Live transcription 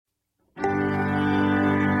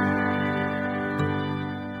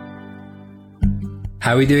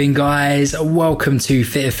How are we doing, guys? Welcome to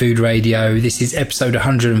Fitter Food Radio. This is episode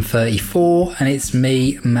 134 and it's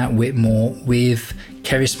me, Matt Whitmore, with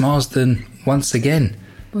Keris Marsden once again.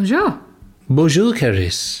 Bonjour. Bonjour,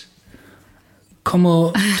 Keris.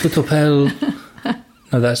 Comment tu t'appelles?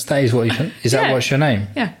 No, that is what you... Is that what's your name?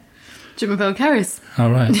 Yeah. Je m'appelle Keris. All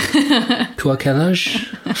right. Tu as quel âge?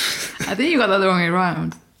 I think you got that the wrong way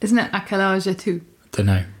around. Isn't it à quel âge es-tu? Don't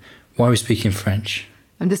know. Why are we speaking French?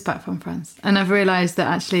 I'm just back from France. And I've realised that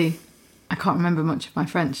actually I can't remember much of my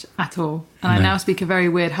French at all. And I now speak a very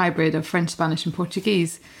weird hybrid of French, Spanish and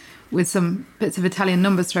Portuguese with some bits of Italian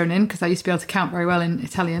numbers thrown in because I used to be able to count very well in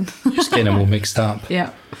Italian. Just getting them all mixed up.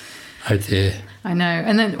 Yeah. Oh dear. I know.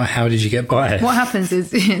 And then... How did you get by it? What happens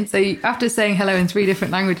is, so you, after saying hello in 3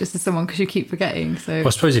 different languages to someone because you keep forgetting. So well,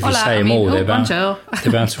 I suppose if you say them all, they're bound to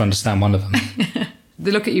understand one of them. They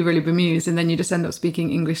look at you really bemused and then you just end up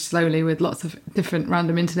speaking English slowly with lots of different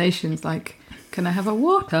random intonations like, can I have a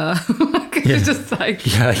water? It's just like...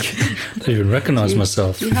 Yeah, I don't even recognise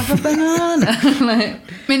myself. Do you have a banana? Like,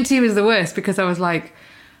 mint tea was the worst because I was like,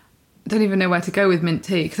 I don't even know where to go with mint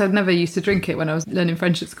tea because I'd never used to drink it when I was learning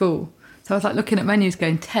French at school. So I was like looking at menus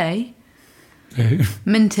going, tea?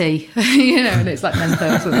 Minty, and it's like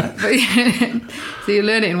Mentos. But, so you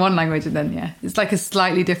learn it in one language and then, it's like a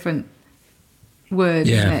slightly different word,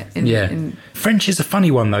 isn't it? French is a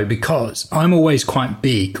funny one though because I'm always quite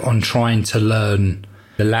big on trying to learn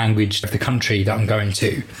the language of the country that I'm going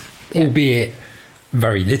to, albeit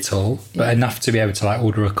very little, but enough to be able to like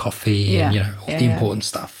order a coffee and all the important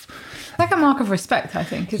stuff. It's like a mark of respect, I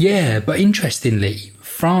think. Isn't it? But interestingly,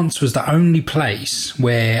 France was the only place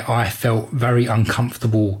where I felt very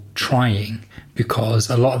uncomfortable trying because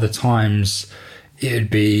a lot of the times it would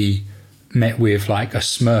be met with like a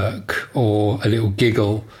smirk or a little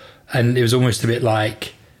giggle, and it was almost a bit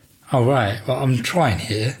like, oh right, well I'm trying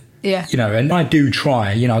here, and I do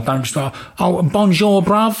try, I don't just go, oh bonjour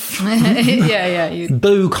bruv,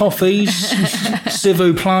 boo coffees, s'il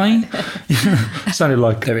vous plaît. Sounded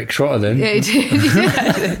like Eric Trotter then. Yeah, you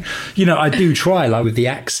did. I do try like with the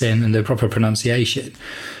accent and the proper pronunciation.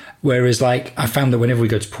 Whereas, like, I found that whenever we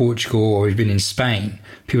go to Portugal or we've been in Spain,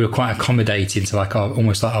 people are quite accommodating to, like,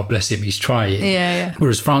 almost like, oh, bless him, he's trying. Yeah.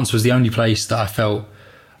 Whereas France was the only place that I felt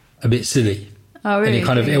a bit silly. Oh, really?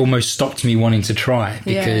 And it almost stopped me wanting to try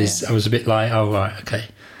because I was a bit like, oh, right, okay.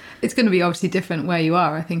 It's going to be obviously different where you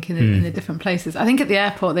are, I think, in the different places. I think at the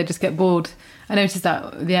airport, they just get bored. I noticed that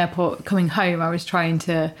at the airport, coming home, I was trying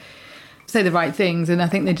to say the right things and I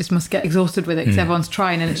think they just must get exhausted with it because everyone's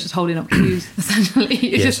trying and it's just holding up cues essentially.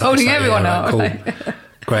 You're just holding everyone up. Cool.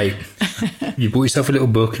 Great. You bought yourself a little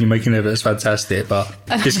book and you're making it, that's fantastic, but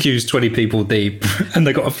this queue's 20 people deep and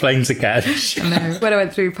they got a flame to catch. I know. When I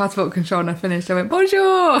went through passport control and I finished, I went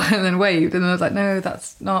bonjour and then waved and then I was like, no,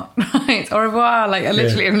 that's not right, au revoir. Like I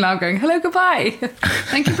literally am now going, hello, goodbye,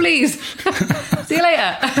 thank you, please. See you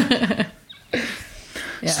later.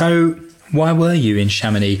 So why were you in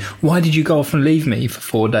Chamonix? Why did you go off and leave me for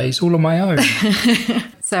 4 days all on my own?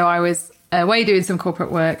 So I was away doing some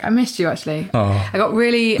corporate work. I missed you, actually. Oh. I got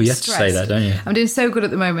really you stressed. have to say that, don't you? I'm doing so good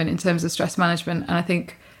at the moment in terms of stress management. And I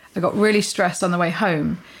think I got really stressed on the way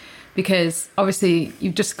home because obviously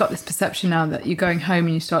you've just got this perception now that you're going home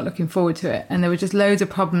and you start looking forward to it. And there were just loads of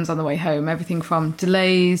problems on the way home. Everything from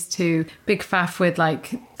delays to big faff with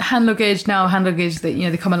like hand luggage that,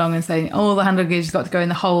 they come along and say, oh, the hand luggage has got to go in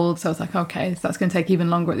the hold. So I was like, okay, so that's going to take even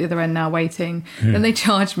longer at the other end now waiting. Then they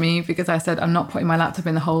charged me because I said, I'm not putting my laptop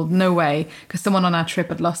in the hold. No way. Because someone on our trip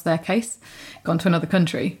had lost their case, gone to another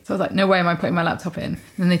country. So I was like, no way am I putting my laptop in. And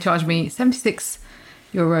then they charged me €76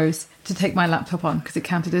 to take my laptop on because it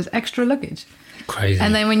counted as extra luggage. Crazy.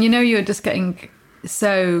 And then when you're just getting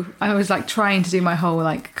I was like trying to do my whole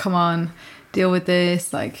like, come on, deal with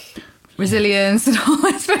this, like resilience and all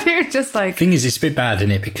this, but it was just like... Thing is, it's a bit bad, isn't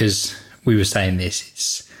it? Because we were saying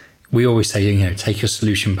this, we always say, take your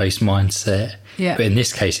solution-based mindset. Yeah. But in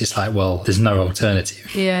this case, it's like, well, there's no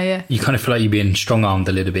alternative. Yeah. You kind of feel like you're being strong-armed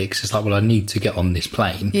a little bit because it's like, well, I need to get on this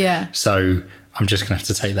plane. Yeah. So I'm just going to have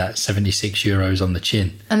to take that €76 on the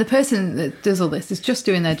chin. And the person that does all this is just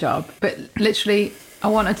doing their job. But literally, I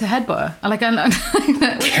wanted to headbutt her.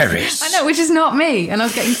 Keris. I know, which is not me. And I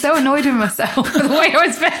was getting so annoyed with myself for the way I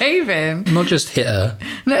was behaving. Not just hit her,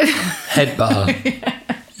 headbutt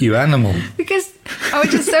her. You animal. Because I was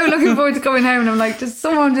just so looking forward to coming home and I'm like, does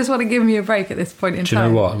someone just want to give me a break at this point in time? Do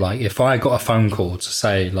you know what? Like, if I got a phone call to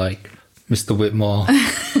say, like, Mr. Whitmore,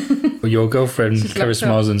 your girlfriend, Keris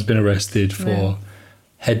Marsden's been arrested for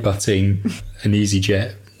headbutting an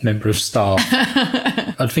EasyJet member of staff,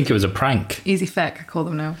 I'd think it was a prank. Easy feck, I call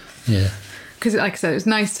them now. Yeah. because like I said, it was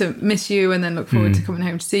nice to miss you and then look forward to coming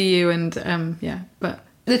home to see you. And but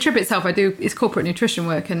the trip itself, it's corporate nutrition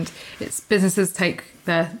work, and it's businesses take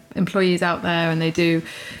their employees out there and they do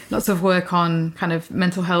lots of work on kind of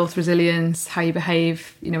mental health, resilience, how you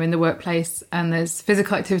behave, in the workplace. And there's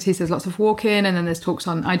physical activities, there's lots of walking, and then there's talks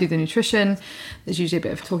on, I do the nutrition. There's usually a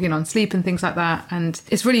bit of talking on sleep and things like that. And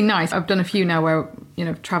it's really nice. I've done a few now where,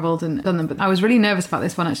 I've travelled and done them, but I was really nervous about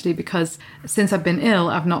this one actually, because since I've been ill,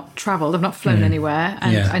 I've not travelled, I've not flown anywhere.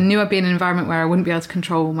 And I knew I'd be in an environment where I wouldn't be able to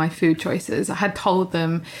control my food choices. I had told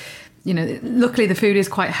them, luckily the food is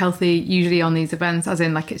quite healthy usually on these events, as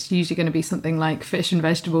in like it's usually going to be something like fish and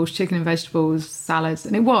vegetables, chicken and vegetables, salads,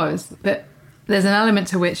 and it was. But there's an element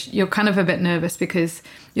to which you're kind of a bit nervous because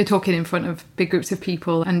you're talking in front of big groups of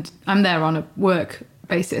people, and I'm there on a work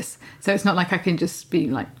basis, so it's not like I can just be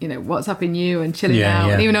like, WhatsApping you and chilling out.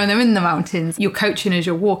 And even though I'm in the mountains, you're coaching as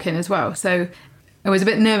you're walking as well. So I was a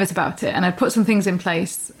bit nervous about it, and I put some things in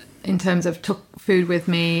place in terms of took food with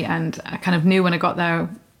me, and I kind of knew when I got there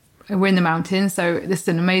we're in the mountains, so this is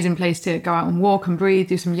an amazing place to go out and walk and breathe,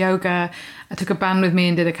 do some yoga. I took a band with me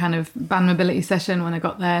and did a kind of band mobility session when I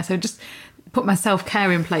got there. So just put my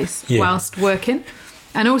self-care in place whilst working.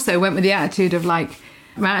 And also went with the attitude of like,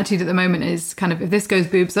 my attitude at the moment is kind of, if this goes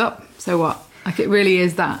boobs up, so what? Like it really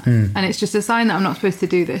is that. And it's just a sign that I'm not supposed to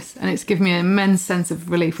do this. And it's given me an immense sense of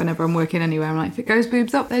relief whenever I'm working anywhere. I'm like, if it goes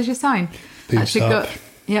boobs up, there's your sign. Boobs up.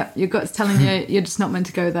 Your gut's telling you you're just not meant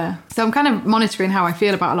to go there. So I'm kind of monitoring how I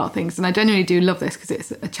feel about a lot of things, and I genuinely do love this because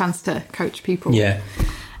it's a chance to coach people.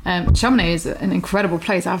 Chamonix is an incredible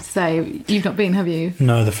place, I have to say. You've not been, have you?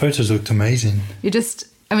 No, the photos looked amazing.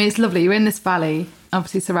 It's lovely. You're in this valley,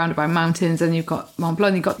 obviously surrounded by mountains, and you've got Mont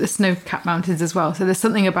Blanc, you've got the snow-capped mountains as well. So there's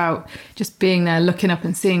something about just being there, looking up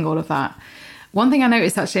and seeing all of that. One thing I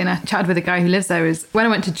noticed actually, and I chatted with a guy who lives there, is when I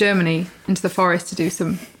went to Germany into the forest to do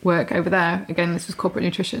some work over there, again, this was corporate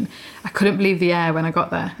nutrition, I couldn't believe the air when I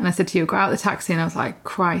got there. And I said to you, got out of the taxi, and I was like,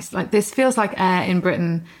 Christ, like this feels like air in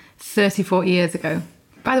Britain 30, 40 years ago.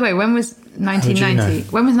 By the way, when was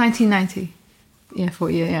 1990? When was 1990? Yeah,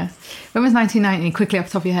 40 years, yeah. When was 1990? Quickly off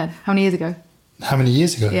the top of your head. How many years ago? How many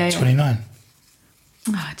years ago? 29.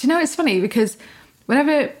 Do you know, it's funny because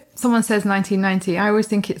whenever someone says 1990, I always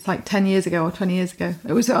think it's like 10 years ago or 20 years ago.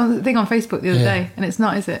 It was a thing on Facebook the other day, and it's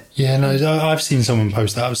not, is it? Yeah, no, I've seen someone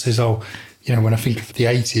post that. It says, when I think of the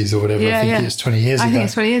 80s or whatever, I think it's 20 years ago. I think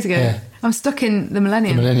it's 20 years ago. Yeah. I'm stuck in the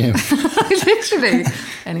millennium. Literally.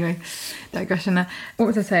 Anyway, digression there. What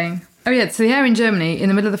was I saying? Oh yeah, so the air in Germany in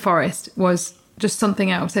the middle of the forest was just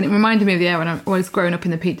something else, and it reminded me of the air when I was growing up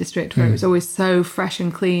in the Peak District, where it was always so fresh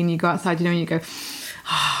and clean. You go outside, and you go,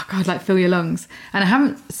 oh God, like fill your lungs. And I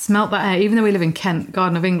haven't smelt that air, even though we live in Kent,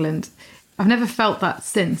 Garden of England. I've never felt that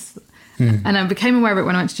since. And I became aware of it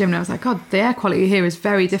when I went to gym, and I was like, God, the air quality here is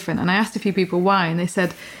very different. And I asked a few people why, and they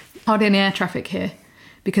said, hardly any air traffic here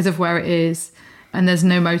because of where it is. And there's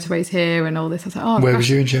no motorways here and all this. I was like, oh, where was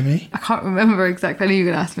you in Germany? I can't remember exactly. I knew you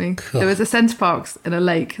were going to ask me. Cool. There was a Centre Parks in a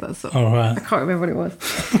lake. That's all right. I can't remember what it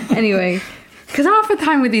was. Anyway, because half the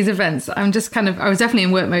time with these events, I'm just I was definitely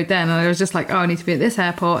in work mode then. And I was just like, oh, I need to be at this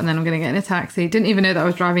airport, and then I'm going to get in a taxi. Didn't even know that I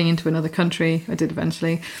was driving into another country. I did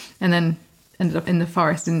eventually. And then ended up in the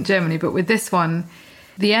forest in Germany. But with this one,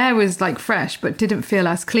 the air was like fresh, but didn't feel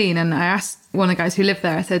as clean. And I asked one of the guys who lived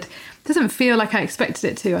there, I said, it doesn't feel like I expected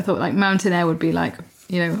it to. I thought like mountain air would be like,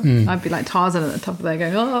 I'd be like Tarzan at the top of there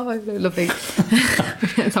going, oh, lovely.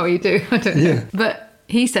 That's not what you do. I don't know. But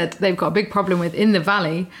he said they've got a big problem with in the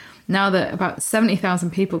valley now that about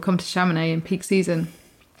 70,000 people come to Chamonix in peak season.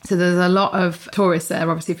 So there's a lot of tourists there,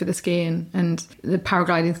 obviously, for the skiing, and the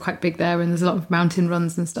paragliding is quite big there, and there's a lot of mountain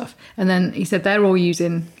runs and stuff. And then he said they're all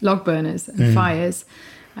using log burners and fires.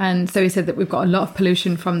 And so he said that we've got a lot of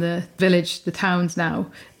pollution from the village, the towns now.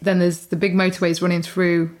 Then there's the big motorways running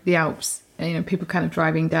through the Alps, and, people kind of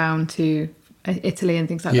driving down to Italy and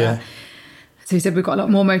things like that. So he said we've got a lot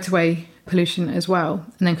more motorway pollution as well.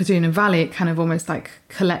 And then because you're in a valley, it kind of almost like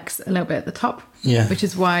collects a little bit at the top, which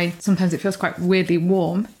is why sometimes it feels quite weirdly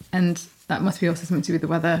warm. And that must be also something to do with the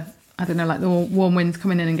weather. I don't know, like the warm winds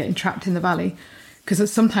coming in and getting trapped in the valley.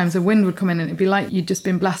 Because sometimes the wind would come in and it'd be like you'd just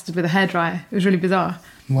been blasted with a hairdryer. It was really bizarre.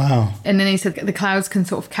 Wow. And then he said the clouds can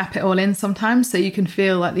sort of cap it all in sometimes, so you can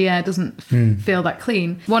feel like the air doesn't feel that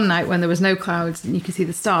clean. One night when there was no clouds and you could see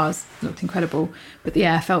the stars, it looked incredible, but the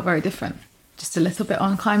air felt very different. Just a little bit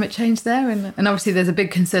on climate change there. And obviously there's a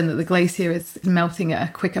big concern that the glacier is melting at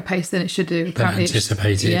a quicker pace than it should do. Apparently than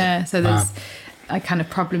anticipated. Yeah, so there's kind of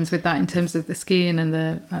problems with that in terms of the skiing and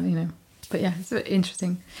the, But yeah, it's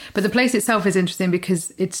interesting. But the place itself is interesting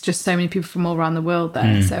because it's just so many people from all around the world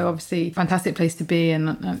there. So obviously, fantastic place to be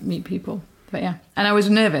and meet people. But yeah, and I was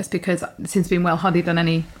nervous because since being well, hardly done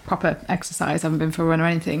any proper exercise. I haven't been for a run or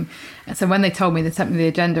anything. And so when they told me, they sent me the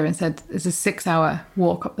agenda and said there's a 6-hour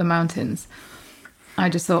walk up the mountains, I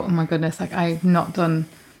just thought, oh my goodness, like I've not done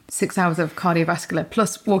 6 hours of cardiovascular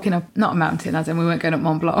plus walking up, not a mountain, as in we weren't going up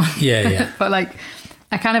Mont Blanc. Yeah. But like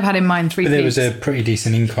I kind of had in mind 3 peaks. There was a pretty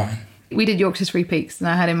decent incline. We did Yorkshire 3 Peaks, and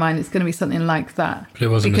I had in mind it's going to be something like that. But it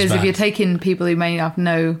wasn't because as bad. if you're taking people who may have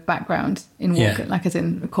no background in walking, like as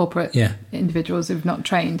in corporate individuals who've not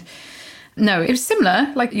trained, no, it was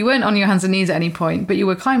similar. Like you weren't on your hands and knees at any point, but you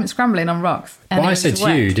were scrambling on rocks. Well, I said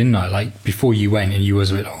to you, didn't I? Like before you went, and you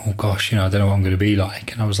was a bit, oh gosh, I don't know what I'm going to be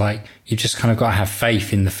like. And I was like, you just kind of got to have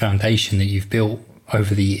faith in the foundation that you've built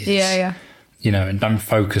over the years. Yeah. And don't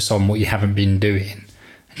focus on what you haven't been doing,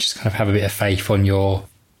 and just kind of have a bit of faith on your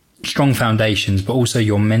strong foundations, but also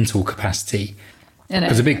your mental capacity,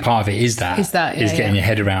 because a big part of it is getting your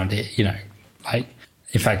head around it. Like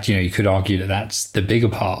in fact, you could argue that that's the bigger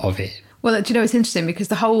part of it. Well, do you know, it's interesting because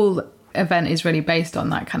the whole event is really based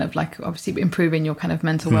on that kind of like obviously improving your kind of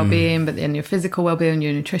mental well-being, but then your physical well-being,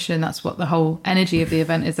 your nutrition. That's what the whole energy of the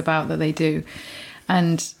event is about that they do.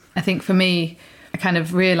 And I think for me, I kind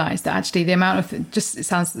of realised that actually the amount of, it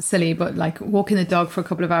sounds silly, but like walking the dog for a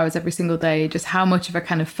couple of hours every single day, just how much of a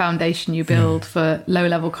kind of foundation you build for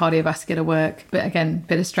low-level cardiovascular work. But again,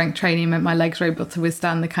 bit of strength training meant my legs were able to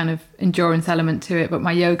withstand the kind of endurance element to it. But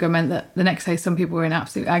my yoga meant that the next day some people were in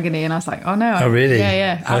absolute agony, and I was like, oh no. Oh really?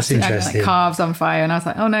 Yeah. That's interesting. Like calves on fire, and I was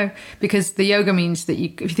like, oh no, because the yoga means that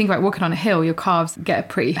if you think about walking on a hill, your calves get a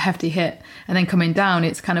pretty hefty hit, and then coming down,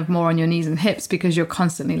 it's kind of more on your knees and hips because you're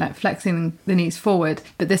constantly like flexing the knees forward.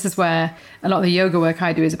 But this is where a lot of the yoga work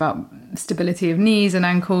I do is about stability of knees and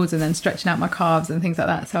ankles, and then stretching out my calves and things like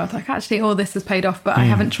that. So I was like, actually, all this has paid off, but I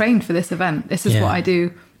haven't trained for this event. This is what I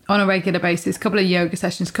do on a regular basis, a couple of yoga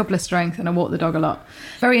sessions, a couple of strength, and I walk the dog a lot.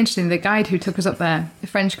 Very interesting. The guide who took us up there, the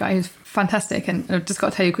French guy who's fantastic, and I've just got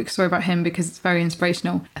to tell you a quick story about him because it's very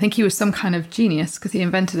inspirational. I think he was some kind of genius because he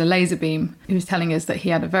invented a laser beam. He was telling us that he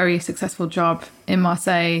had a very successful job in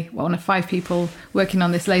Marseille, one of 5 people working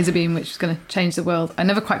on this laser beam, which was going to change the world. I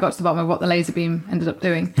never quite got to the bottom of what the laser beam ended up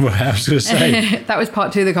doing. Well, I was going to say. That was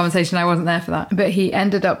part 2 of the conversation. I wasn't there for that. But he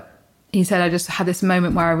said, I just had this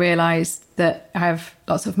moment where I realised that I have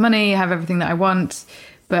lots of money, I have everything that I want,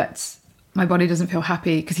 but my body doesn't feel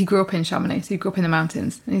happy, because he grew up in Chamonix, so he grew up in the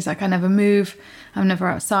mountains. And he's like, I never move, I'm never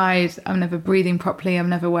outside, I'm never breathing properly, I'm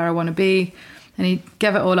never where I want to be. And he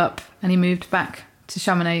gave it all up and he moved back to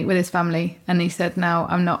Chamonix with his family. And he said, now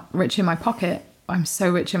I'm not rich in my pocket, I'm so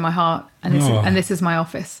rich in my heart. And this is my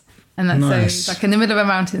office. And that's nice. So like in the middle of a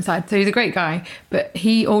mountainside. So he's a great guy, but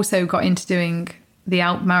he also got into doing the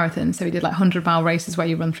Alp Marathon. So he did like 100-mile races where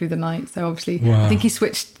you run through the night. So obviously, I think he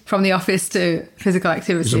switched from the office to physical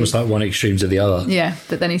activity. It's almost like one extreme to the other. Yeah,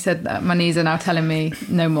 but then he said that my knees are now telling me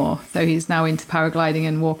no more. So he's now into paragliding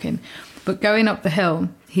and walking. But going up the hill,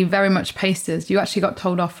 he very much paced us. You actually got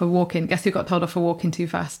told off for walking. Guess who got told off for walking too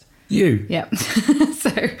fast? You. Yeah.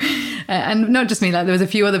 And not just me, like there was a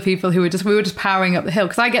few other people who we were just powering up the hill,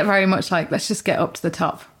 because I get very much like, let's just get up to the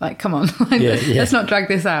top. Like, come on, let's not drag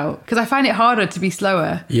this out. Because I find it harder to be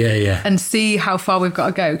slower and see how far we've got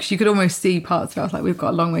to go, because you could almost see parts where I was like, we've got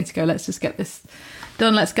a long way to go. Let's just get this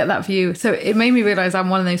done. Let's get that view. So it made me realise I'm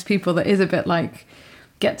one of those people that is a bit like,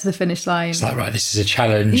 get to the finish line. It's like, right, this is a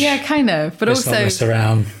challenge. Yeah, kind of. But let's also, not mess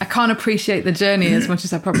around. I can't appreciate the journey as much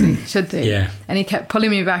as I probably should do. Yeah. And he kept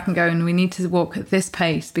pulling me back and going, we need to walk at this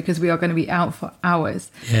pace because we are going to be out for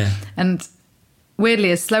hours. Yeah. And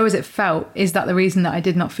weirdly, as slow as it felt, is that the reason that I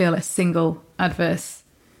did not feel a single adverse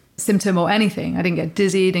symptom or anything? I didn't get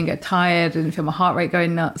dizzy, didn't get tired, didn't feel my heart rate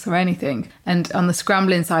going nuts or anything. And on the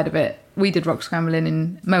scrambling side of it, we did rock scrambling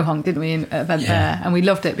in Mohong, didn't we, in an event there? And we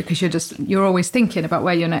loved it because you're always thinking about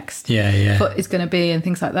where your next foot is going to be and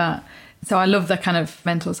things like that. So I love the kind of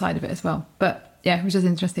mental side of it as well. But yeah, it was just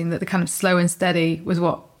interesting that the kind of slow and steady was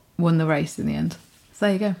what won the race in the end. So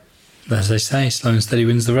there you go. As they say, slow and steady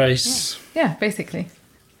wins the race. Yeah, basically.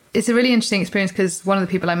 It's a really interesting experience because one of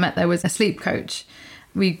the people I met there was a sleep coach.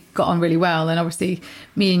 We got on really well. And obviously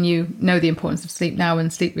me and you know the importance of sleep now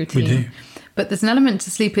and sleep routine. We do. But there's an element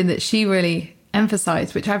to sleeping that she really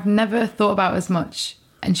emphasised, which I've never thought about as much.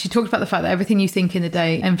 And she talked about the fact that everything you think in the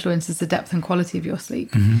day influences the depth and quality of your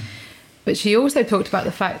sleep. Mm-hmm. But she also talked about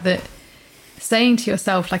the fact that saying to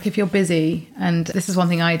yourself, like if you're busy, and this is one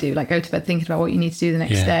thing I do, like go to bed thinking about what you need to do the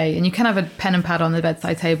next day. And you can have a pen and pad on the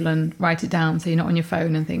bedside table and write it down so you're not on your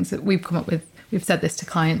phone and things that we've come up with. We've said this to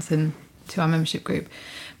clients and to our membership group.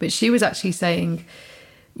 But she was actually saying,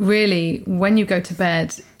 really, when you go to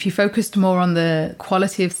bed, if you focused more on the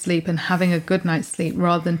quality of sleep and having a good night's sleep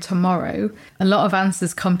rather than tomorrow, a lot of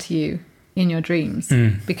answers come to you in your dreams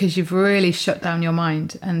because you've really shut down your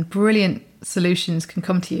mind, and brilliant solutions can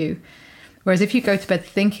come to you. Whereas if you go to bed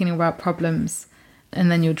thinking about problems, and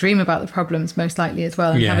then you'll dream about the problems most likely as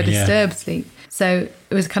well, and have a disturbed sleep. So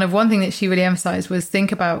it was kind of one thing that she really emphasized was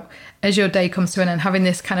think about, as your day comes to an end, having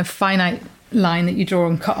this kind of finite line that you draw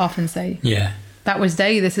and cut off and say, that was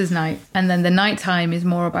day, this is night. And then the nighttime is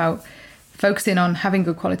more about focusing on having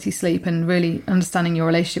good quality sleep and really understanding your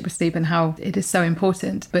relationship with sleep and how it is so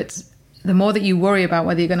important. But the more that you worry about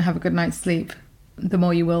whether you're going to have a good night's sleep, the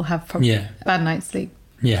more you will have a bad night's sleep.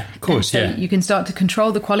 Yeah, of course, so you can start to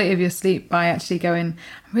control the quality of your sleep by actually going,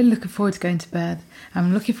 I'm really looking forward to going to bed.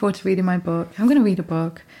 I'm looking forward to reading my book. I'm going to read a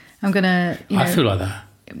book. I'm going to, I feel like that.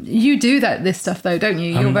 You do this stuff though, don't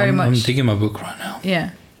you? You're very much... I'm digging my book right now.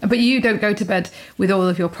 Yeah. But you don't go to bed with all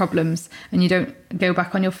of your problems, and you don't go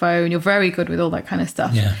back on your phone. You're very good with all that kind of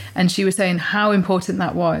stuff. Yeah. And she was saying how important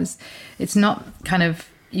that was. It's not kind of...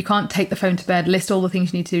 You can't take the phone to bed, list all the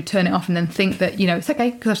things you need to do, turn it off, and then think that, it's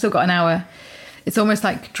okay because I've still got an hour. It's almost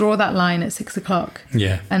like draw that line at 6 o'clock.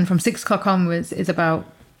 Yeah. And from 6 o'clock onwards is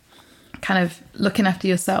about kind of looking after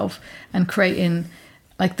yourself and creating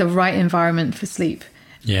like the right environment for sleep.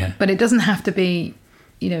 Yeah. But it doesn't have to be,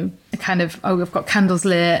 a kind of, I've got candles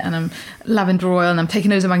lit and I'm lavender oil and I'm taking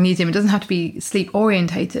loads of magnesium. It doesn't have to be sleep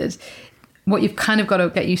orientated. What you've kind of got to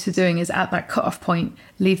get used to doing is at that cutoff point,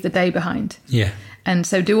 leave the day behind. Yeah. And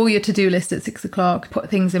so do all your to-do list at 6 o'clock, put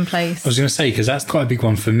things in place. I was going to say, because that's quite a big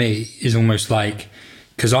one for me, is almost like,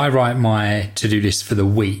 because I write my to-do list for the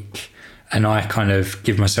week and I kind of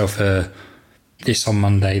give myself this on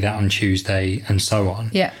Monday, that on Tuesday and so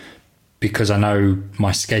on. Yeah. Because I know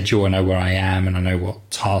my schedule, I know where I am, and I know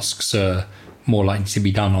what tasks are more likely to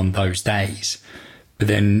be done on those days. But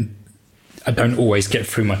then I don't always get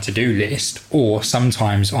through my to-do list, or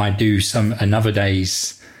sometimes I do another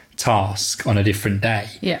day's task on a different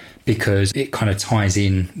day, because it kind of ties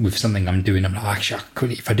in with something I'm doing. I'm like,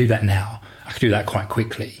 actually, if I do that now, I could do that quite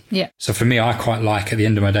quickly. Yeah. So for me, I quite like at the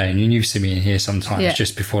end of my day, and you see me in here sometimes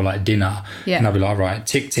just before like dinner, and I'll be like, right,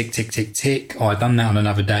 tick, tick, tick, tick, tick. Oh, I've done that on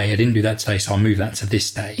another day. I didn't do that today, so I'll move that to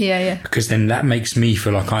this day. Yeah. Because then that makes me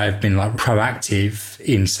feel like I have been like proactive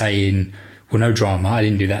in saying, well, no drama. I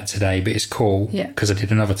didn't do that today, but it's cool because I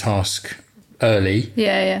did another task early.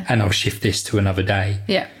 Yeah. And I'll shift this to another day.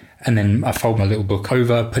 Yeah. And then I fold my little book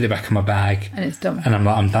over, put it back in my bag. And it's done. And I'm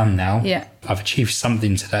like, I'm done now. Yeah. I've achieved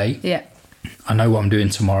something today. Yeah. I know what I'm doing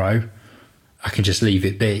tomorrow. I can just leave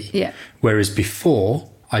it be. Yeah. Whereas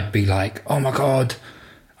before, I'd be like, oh my God,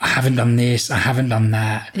 I haven't done this. I haven't done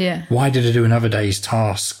that. Yeah. Why did I do another day's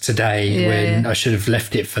task today when I should have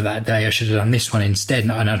left it for that day? I should have done this one instead.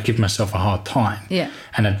 And I'd give myself a hard time. Yeah.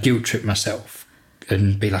 And I'd guilt trip myself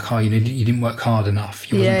and be like, oh, you didn't work hard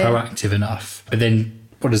enough. You wasn't proactive enough. But then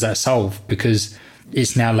what does that solve? Because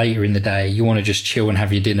it's now later in the day. You want to just chill and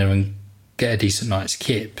have your dinner and get a decent night's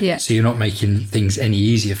kip. Yeah. So you're not making things any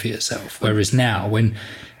easier for yourself. Whereas now, I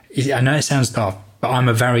know it sounds daft, but I'm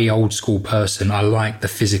a very old school person. I like the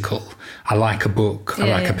physical. I like a book. I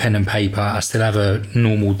like a pen and paper. I still have a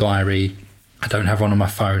normal diary. I don't have one on my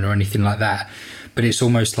phone or anything like that. But it's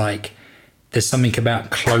almost like there's something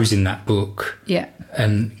about closing that book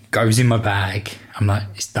and goes in my bag. I'm like,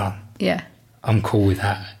 it's done. Yeah. I'm cool with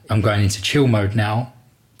that. I'm going into chill mode now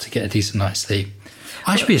to get a decent night's sleep.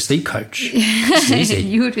 I should be a sleep coach. It's easy.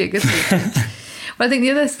 You would be a good sleep coach. Well, I think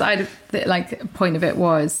the other side of the point of it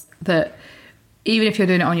was that even if you're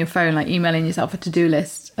doing it on your phone, like emailing yourself a to-do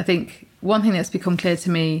list, I think one thing that's become clear to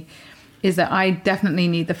me is that I definitely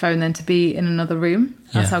need the phone then to be in another room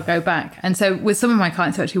as I'll go back. And so with some of my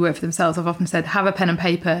clients who actually work for themselves, I've often said, have a pen and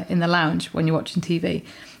paper in the lounge when you're watching TV.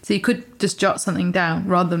 So you could just jot something down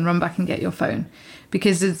rather than run back and get your phone.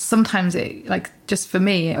 Because sometimes it, like just for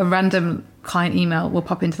me, a random client email will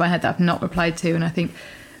pop into my head that I've not replied to. And I think,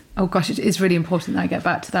 oh gosh, it is really important that I get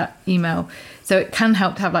back to that email. So it can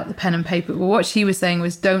help to have like the pen and paper. Well, what she was saying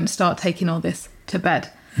was don't start taking all this to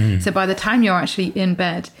bed. So by the time you're actually in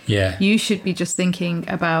bed, you should be just thinking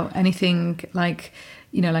about anything like,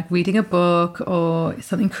 like reading a book or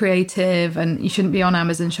something creative, and you shouldn't be on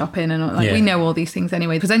Amazon shopping and we know all these things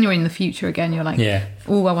anyway, because then you're in the future again. You're like,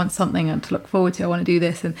 oh, I want something to look forward to. I want to do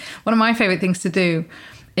this. And one of my favorite things to do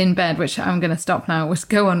in bed, which I'm going to stop now, was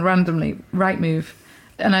go on randomly Rightmove.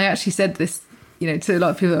 And I actually said this, to a lot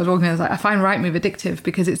of people that I was talking to, I was like, I find Rightmove addictive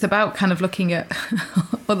because it's about kind of looking at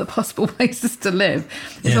other possible places to live.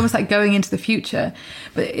 It's almost like going into the future,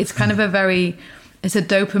 but it's kind of it's a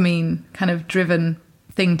dopamine kind of driven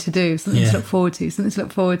thing to do, something to look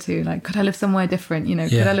forward to, like, could I live somewhere different?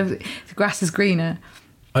 Could I live, the grass is greener.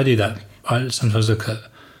 I do that. I sometimes look at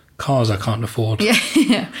cars I can't afford.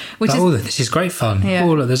 Yeah. Which This is great fun. Yeah.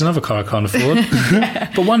 Oh, look, there's another car I can't afford.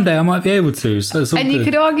 But one day I might be able to. So it's all and you good.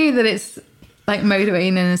 could argue that it's like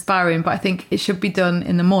motivating and inspiring, but I think it should be done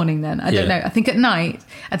in the morning then. I don't know. I think at night,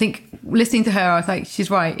 I think listening to her, I was like, she's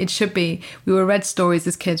right. It should be. We were read stories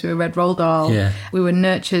as kids. We were read Roald Dahl. Yeah. We were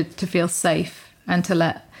nurtured to feel safe and to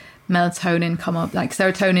let melatonin come up. Like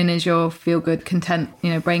serotonin is your feel-good, content,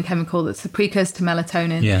 brain chemical that's the precursor to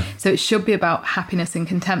melatonin. Yeah. So it should be about happiness and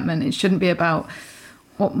contentment. It shouldn't be about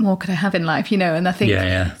what more could I have in life, and I think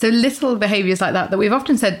so little behaviours like that we've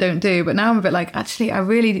often said don't do, but now I'm a bit like, actually I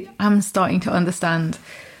really am starting to understand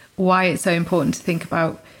why it's so important to think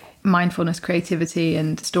about mindfulness, creativity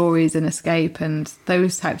and stories and escape and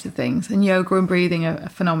those types of things. And yoga and breathing are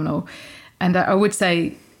phenomenal. And I would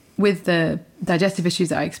say with the digestive issues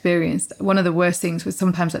that I experienced, one of the worst things was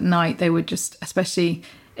sometimes at night they would just, especially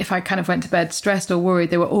if I kind of went to bed stressed or worried,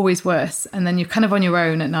 they were always worse. And then you're kind of on your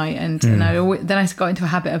own at night. And then I got into a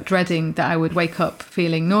habit of dreading that I would wake up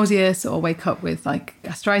feeling nauseous or wake up with like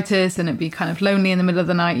gastritis, and it'd be kind of lonely in the middle of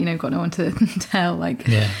the night, got no one to tell.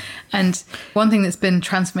 And one thing that's been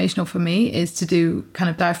transformational for me is to do kind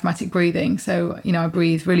of diaphragmatic breathing. So, I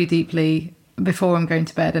breathe really deeply before I'm going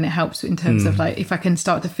to bed, and it helps in terms of like if I can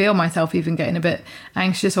start to feel myself even getting a bit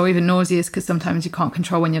anxious or even nauseous, because sometimes you can't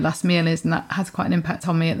control when your last meal is, and that has quite an impact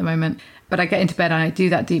on me at the moment. But I get into bed and I do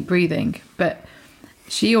that deep breathing. But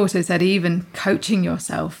she also said even coaching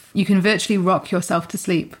yourself, you can virtually rock yourself to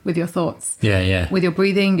sleep with your thoughts. With your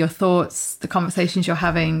breathing, your thoughts, the conversations you're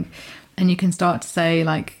having. And you can start to say,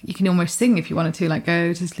 like, you can almost sing if you wanted to, like,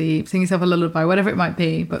 go to sleep, sing yourself a lullaby, whatever it might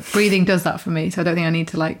be. But breathing does that for me. So I don't think I need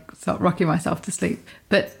to, like, start rocking myself to sleep.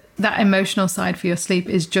 But that emotional side for your sleep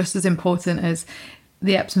is just as important as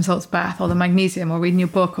the Epsom salts bath or the magnesium or reading your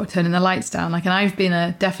book or turning the lights down. Like, and I've been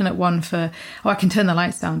a definite one for, I can turn the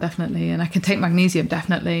lights down, definitely. And I can take magnesium,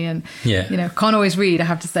 definitely. And, can't always read, I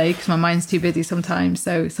have to say, because my mind's too busy sometimes.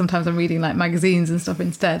 So sometimes I'm reading, like, magazines and stuff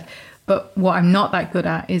instead. But what I'm not that good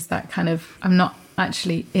at is that kind of, I'm not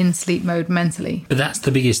actually in sleep mode mentally. But that's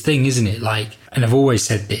the biggest thing, isn't it? Like, and I've always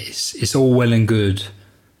said this, it's all well and good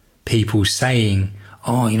people saying,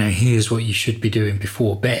 oh, here's what you should be doing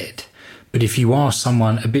before bed. But if you are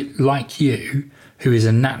someone a bit like you, who is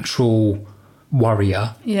a natural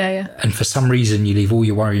worrier, and for some reason you leave all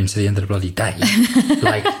your worrying to the end of the bloody day,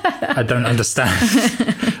 like, I don't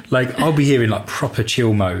understand. Like, I'll be here in like proper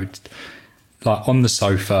chill mode, like on the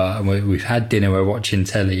sofa, and we've had dinner, we're watching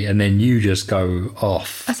telly, and then you just go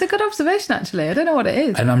off. That's a good observation, actually. I don't know what it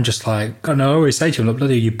is. And I'm just like, and I always say to him,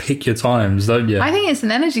 bloody, you pick your times, don't you? I think it's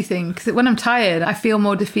an energy thing, because when I'm tired, I feel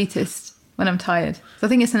more defeatist when I'm tired. So I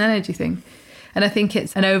think it's an energy thing. And I think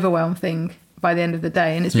it's an overwhelm thing by the end of the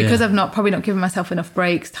day. And it's because I've probably not given myself enough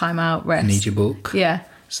breaks, time out, rest. You need your book. Yeah.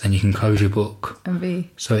 So then you can close your book.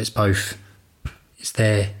 So it's both, it's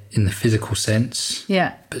there in the physical sense,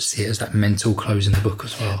 but see it as that mental closing the book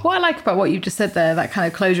as well. What I like about what you just said there, that kind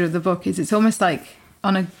of closure of the book, is it's almost like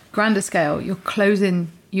on a grander scale, you're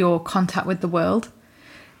closing your contact with the world,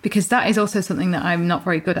 because that is also something that I'm not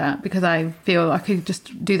very good at, because I feel I could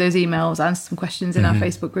just do those emails, answer some questions in our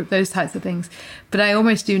Facebook group, those types of things. But I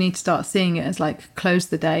almost do need to start seeing it as like close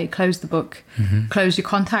the day, close the book, close your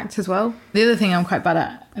contact as well. The other thing I'm quite bad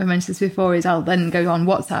at, I've mentioned this before, is I'll then go on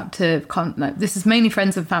WhatsApp to this is mainly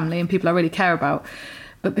friends and family and people I really care about.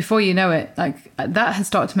 But before you know it, like, that has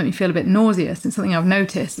started to make me feel a bit nauseous. It's something I've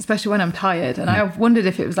noticed, especially when I'm tired. And I've wondered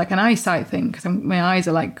if it was like an eyesight thing, because my eyes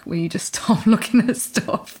are like, where you just stop looking at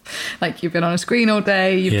stuff. Like, you've been on a screen all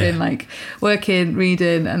day, you've been like working,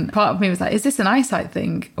 reading. And part of me was like, is this an eyesight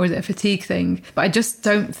thing or is it a fatigue thing? But I just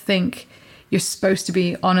don't think you're supposed to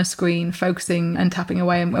be on a screen focusing and tapping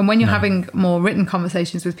away. And when you're having more written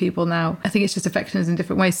conversations with people now, I think it's just affecting us in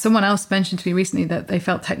different ways. Someone else mentioned to me recently that they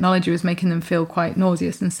felt technology was making them feel quite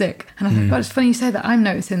nauseous and sick. And I thought, God, it's funny you say that. I'm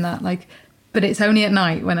noticing that. Like, but it's only at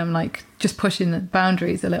night when I'm like just pushing the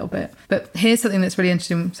boundaries a little bit. But here's something that's really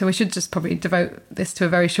interesting. So we should just probably devote this to a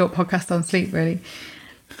very short podcast on sleep, really.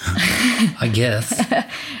 I guess.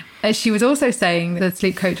 She was also saying, the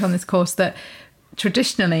sleep coach on this course, that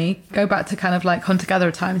traditionally, go back to kind of like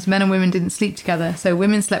hunter-gatherer times, men and women didn't sleep together. So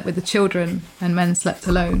women slept with the children and men slept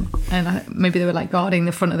alone. And maybe they were like guarding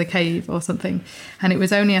the front of the cave or something. And it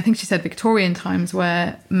was only, I think she said, Victorian times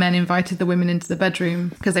where men invited the women into the bedroom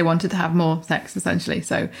because they wanted to have more sex, essentially.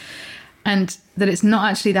 So, and that it's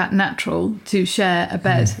not actually that natural to share a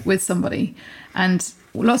bed with somebody. And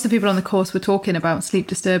lots of people on the course were talking about sleep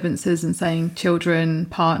disturbances and saying children,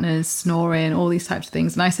 partners, snoring, all these types of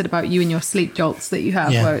things. And I said about you and your sleep jolts that you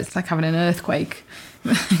have, where it's like having an earthquake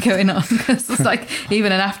going on, because it's like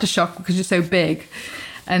even an aftershock because you're so big.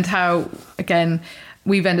 And how, again,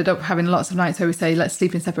 we've ended up having lots of nights where we say, let's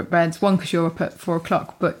sleep in separate beds. One, because you're up at 4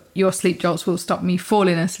 o'clock, but your sleep jolts will stop me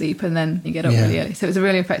falling asleep and then you get up really early. So it was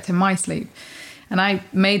really affecting my sleep. And I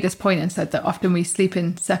made this point and said that often we sleep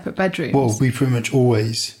in separate bedrooms. Well, we pretty much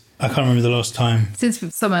always. I can't remember the last time.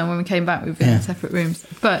 Since summer, when we came back, we've been in separate rooms.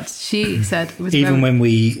 But she said it was even when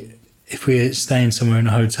if we're staying somewhere in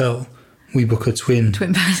a hotel, we book a twin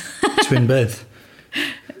bed. twin bed.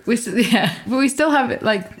 But we still have it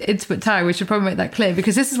like intimate time. We should probably make that clear,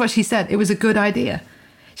 because this is what she said. It was a good idea.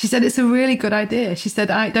 She said it's a really good idea. She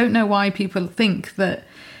said, I don't know why people think that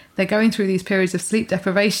they're going through these periods of sleep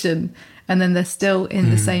deprivation and then they're still in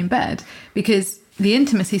the same bed, because the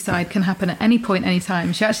intimacy side can happen at any point, any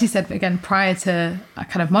time. She actually said, again, prior to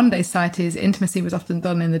kind of modern day societies, intimacy was often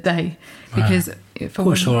done in the day, because of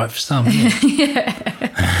course, all right for some. Yeah.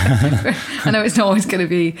 I know it's not always going to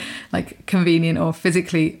be like convenient or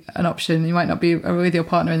physically an option. You might not be with your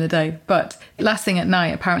partner in the day, but lasting at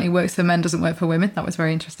night apparently works for men, doesn't work for women. That was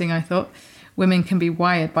very interesting, I thought. Women can be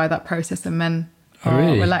wired by that process and men are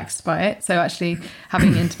relaxed by it. So actually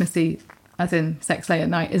having intimacy, as in sex late at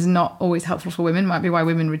night, is not always helpful for women. Might be why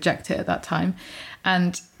women reject it at that time.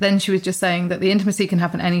 And then she was just saying that the intimacy can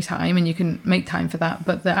happen any time and you can make time for that.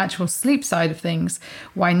 But the actual sleep side of things,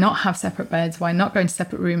 why not have separate beds? Why not go into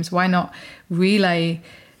separate rooms? Why not relay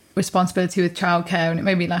responsibility with childcare? And it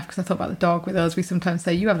made me laugh because I thought about the dog with us. We sometimes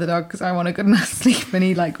say, you have the dog because I want a good night's sleep. And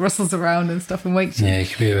he like rustles around and stuff and wakes you. Yeah, it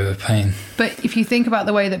can be a bit of a pain. But if you think about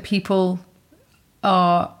the way that people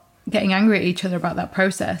are getting angry at each other about that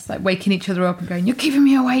process, like waking each other up and going, you're keeping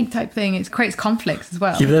me awake type thing, it creates conflicts as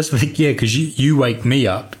well. Yeah, but that's because you wake me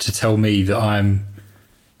up to tell me that I'm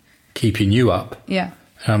keeping you up. Yeah.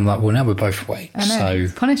 And I'm like, well, now we're both awake. I know, so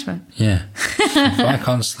it's punishment. Yeah. If I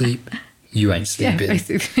can't sleep, you ain't sleeping. Yeah,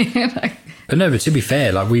 basically. But no, but to be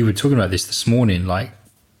fair, like we were talking about this morning, like,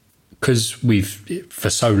 because we've,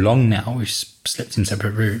 for so long now, we've slept in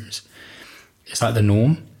separate rooms. It's like the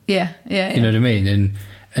norm. Yeah. You know what I mean?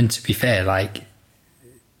 And to be fair, like,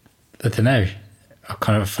 I don't know, I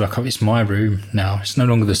kind of feel like it's my room now. It's no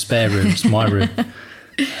longer the spare room, it's my room.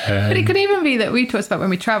 But it could even be that we talked about when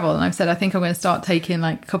we travel, and I've said, I think I'm going to start taking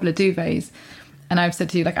like a couple of duvets. And I've said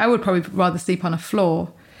to you, like, I would probably rather sleep on a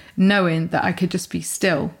floor knowing that I could just be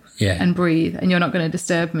still and breathe and you're not going to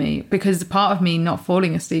disturb me. Because part of me not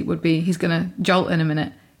falling asleep would be, he's going to jolt in a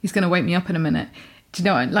minute. He's going to wake me up in a minute. Do you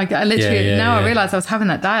know, like I literally, I realised I was having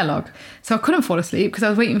that dialogue. So I couldn't fall asleep because I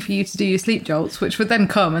was waiting for you to do your sleep jolts, which would then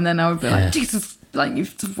come and then I would be like, Jesus, like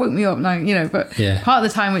you've just woke me up now, you know. But part of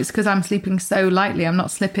the time it's because I'm sleeping so lightly, I'm not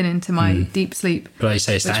slipping into my deep sleep. But like you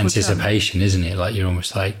say, it's that anticipation, isn't it? Like you're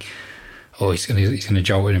almost like, oh, he's gonna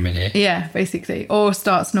jolt in a minute. Yeah, basically. Or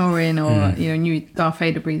start snoring or, you know, new Darth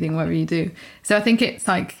Vader breathing, whatever you do. So I think it's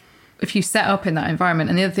like, if you set up in that environment,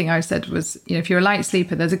 and the other thing I said was, you know, if you're a light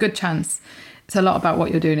sleeper, there's a good chance it's a lot about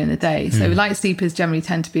what you're doing in the day. So light sleepers generally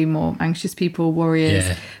tend to be more anxious people, warriors.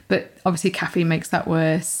 Yeah. But obviously caffeine makes that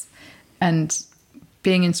worse. And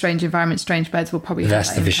being in strange environments, strange beds will probably have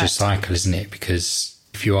that's the vicious cycle, isn't it? Because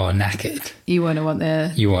if you are knackered, you want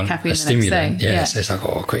the caffeine a stimulant. The next day. Yeah, so it's like,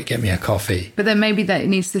 oh, quick, get me a coffee. But then maybe that it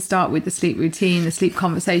needs to start with the sleep routine, the sleep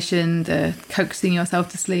conversation, the coaxing yourself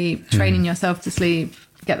to sleep, training yourself to sleep,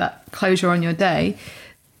 get that closure on your day.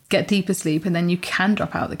 Get deeper sleep, and then you can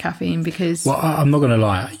drop out the caffeine because... Well, I'm not going to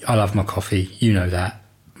lie. I love my coffee. You know that.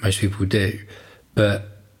 Most people do. But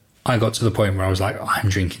I got to the point where I was like, I'm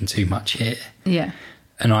drinking too much here. Yeah.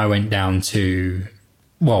 And I went down to...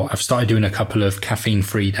 Well, I've started doing a couple of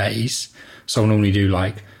caffeine-free days. So I'll normally do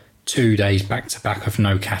like 2 days back-to-back of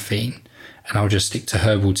no caffeine. And I'll just stick to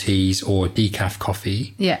herbal teas or decaf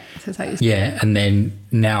coffee. Yeah. So and then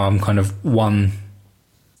now I'm kind of 1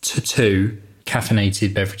 to 2...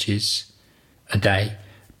 caffeinated beverages a day,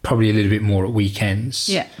 probably a little bit more at weekends.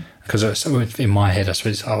 Yeah. Because in my head, I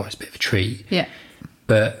suppose, it's a bit of a treat. Yeah.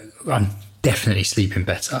 But I'm definitely sleeping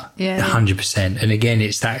better. Yeah. 100%. And again,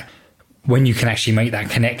 it's that when you can actually make that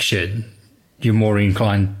connection, you're more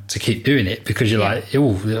inclined to keep doing it because you're like,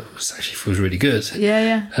 oh, this actually feels really good.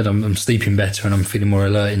 Yeah. And I'm sleeping better and I'm feeling more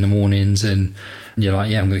alert in the mornings. And you're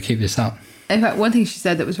like, I'm going to keep this up. In fact, one thing she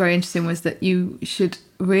said that was very interesting was that you should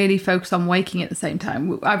really focus on waking at the same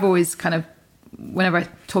time. I've always kind of, whenever I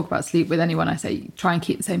talk about sleep with anyone, I say try and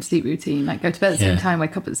keep the same sleep routine, like go to bed at the same time,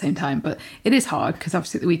 wake up at the same time. But it is hard because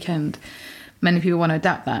obviously at the weekend, many people want to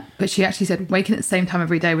adapt that. But she actually said waking at the same time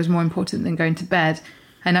every day was more important than going to bed,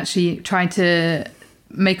 and actually trying to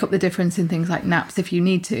make up the difference in things like naps if you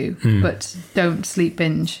need to, but don't sleep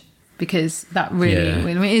binge because that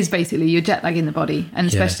really it is basically your jet lag in the body. And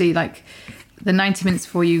especially like the 90 minutes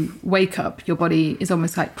before you wake up, your body is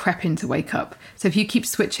almost like prepping to wake up. So if you keep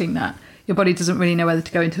switching that, your body doesn't really know whether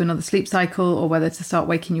to go into another sleep cycle or whether to start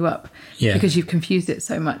waking you up because you've confused it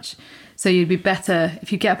so much. So you'd be better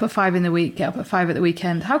if you get up at 5 in the week, get up at 5 at the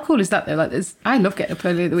weekend. How cool is that though? Like, I love getting up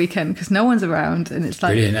early at the weekend because no one's around, and it's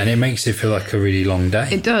like brilliant, and it makes it feel like a really long day.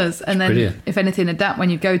 It does, and then brilliant. If anything, adapt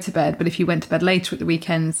when you go to bed. But if you went to bed later at the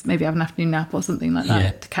weekends, maybe have an afternoon nap or something like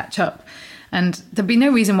that to catch up. And there'd be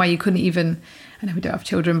no reason why you couldn't even. I know we don't have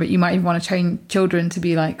children, but you might even want to train children to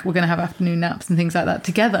be like, we're going to have afternoon naps and things like that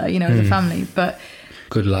together, you know, as a family. But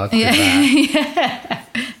good luck with that.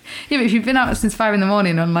 Yeah, but if you've been out since 5 in the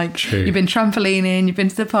morning on you've been trampolining, you've been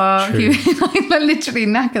to the park, you've literally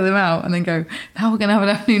knacker them out and then go, now we're going to have an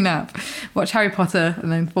afternoon nap, watch Harry Potter and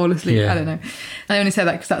then fall asleep. I don't know. I only say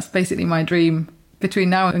that because that's basically my dream. Between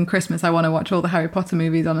now and Christmas, I want to watch all the Harry Potter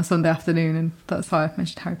movies on a Sunday afternoon, and that's why I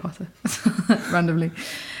mentioned Harry Potter randomly.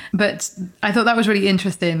 But I thought that was really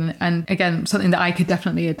interesting, and again, something that I could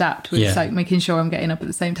definitely adapt with, like making sure I'm getting up at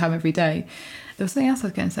the same time every day. There was something else I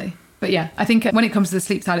was going to say. But yeah, I think when it comes to the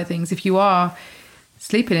sleep side of things, if you are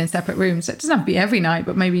sleeping in separate rooms, it doesn't have to be every night,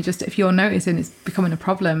 but maybe just if you're noticing it's becoming a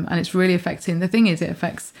problem and it's really affecting, the thing is it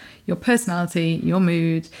affects your personality, your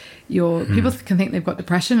mood, people can think they've got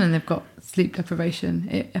depression and they've got sleep deprivation.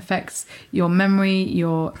 It affects your memory,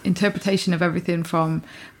 your interpretation of everything from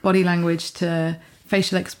body language to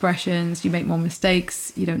facial expressions. You make more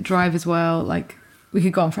mistakes, you don't drive as well. Like, we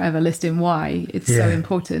could go on forever listing why it's so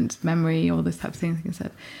important, memory, all this type of things, like I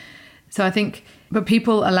said. So I think, but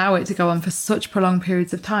people allow it to go on for such prolonged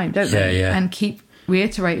periods of time, don't they? And keep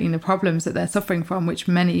reiterating the problems that they're suffering from, which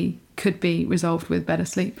many could be resolved with better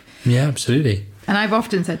sleep. Yeah, absolutely. And I've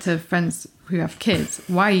often said to friends who have kids,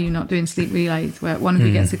 why are you not doing sleep relays where one of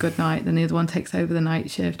you gets a good night, then the other one takes over the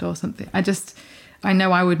night shift or something? I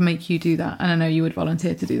know I would make you do that, and I know you would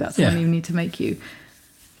volunteer to do that, so I don't even need to make you.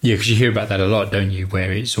 Yeah, because you hear about that a lot, don't you,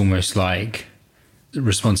 where it's almost like the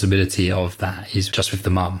responsibility of that is just with the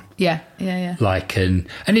mum. Yeah. Like, and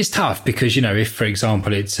it's tough because, you know, if, for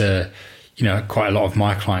example, it's quite a lot of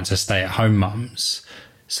my clients are stay-at-home mums,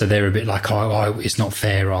 so they're a bit like, oh, it's not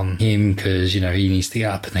fair on him because, you know, he needs to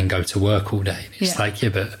get up and then go to work all day. It's like,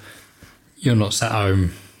 but you're not sat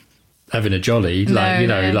home having a jolly.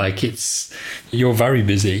 You're very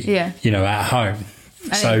busy, you know, at home.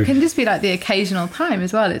 And so it can just be like the occasional time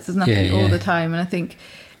as well. It doesn't have to be all the time. And I think,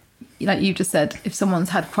 like you just said, if someone's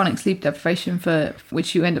had chronic sleep deprivation for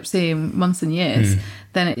which you end up seeing months and years,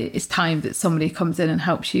 then it's time that somebody comes in and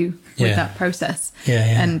helps you with that process.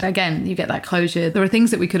 And again, you get that closure. There are things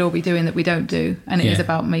that we could all be doing that we don't do, and it is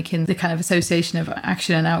about making the kind of association of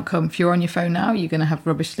action and outcome. If you're on your phone now, you're going to have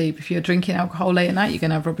rubbish sleep. If you're drinking alcohol late at night, you're going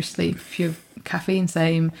to have rubbish sleep. If you're caffeine,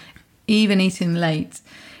 same. Even eating late,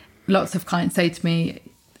 lots of clients say to me,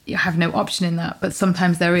 you have no option in that, but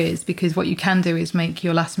sometimes there is, because what you can do is make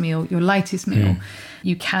your last meal your lightest meal.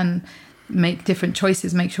 You can make different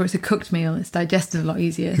choices, make sure it's a cooked meal, it's digested a lot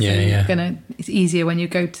easier, it's easier when you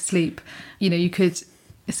go to sleep. You know, you could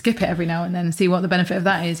skip it every now and then and see what the benefit of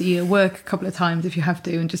that is. Eat at work a couple of times if you have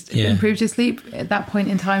to, and just improve your sleep. At that point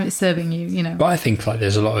in time, it's serving you, you know. But I think like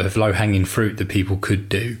there's a lot of low-hanging fruit that people could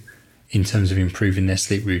do in terms of improving their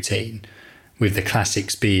sleep routine, with the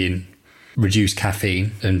classics being reduce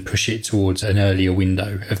caffeine and push it towards an earlier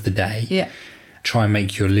window of the day. Try and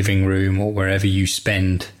make your living room or wherever you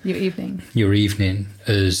spend your evening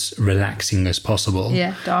as relaxing as possible.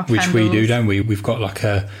 Dark which candles. We do, don't we? We've got like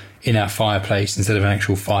in our fireplace, instead of an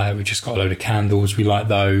actual fire, we've just got a load of candles. We like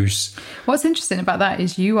those. What's interesting about that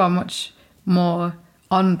is you are much more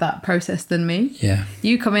on that process than me.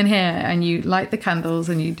 You come in here and you light the candles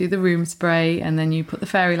and you do the room spray and then you put the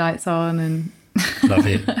fairy lights on and love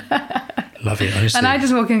it. Love it, honestly. And I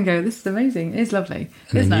just walk in and go, this is amazing. It's lovely. And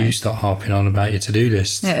it's then nice. You start harping on about your to-do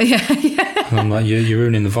list. Yeah. And I'm like, you're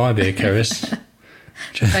ruining the vibe here, Keris.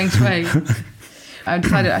 Thanks, Ray. I've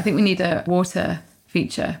decided I think we need a water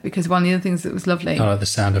feature, because one of the other things that was lovely. I like the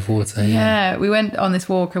sound of water. Yeah, we went on this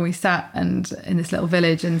walk and we sat in this little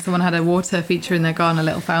village, and someone had a water feature in their garden, a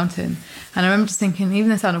little fountain. And I remember just thinking, even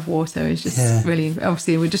the sound of water is just really,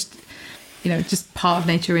 obviously we're just, you know, just part of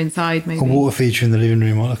nature inside maybe. A water feature in the living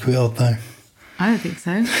room might look a bit odd though. I don't think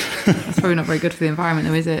so. That's probably not very good for the environment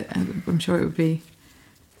though, is it? I'm sure it would be.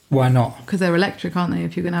 Why not? Because they're electric, aren't they,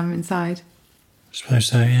 if you're going to have them inside? I suppose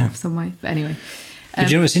so, yeah. Some way. But anyway. But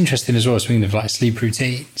you know what's interesting as well, speaking of like sleep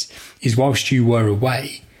routines, is whilst you were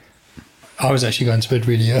away, I was actually going to bed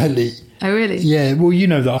really early. Oh, really? Yeah, well, you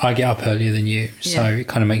know that I get up earlier than you, so it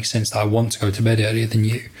kind of makes sense that I want to go to bed earlier than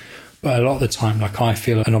you. But a lot of the time, like, I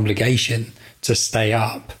feel an obligation to stay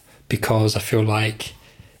up because I feel like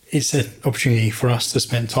it's an opportunity for us to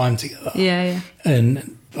spend time together. Yeah.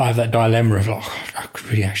 And I have that dilemma of like, I could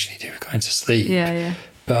really actually do going to sleep. Yeah.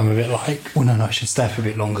 But I'm a bit like, well, no, I should stay up a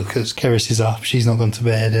bit longer because Keris is up, she's not gone to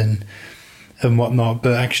bed and whatnot.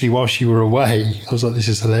 But actually, whilst you were away, I was like, this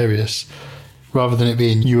is hilarious. Rather than it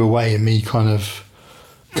being you away and me kind of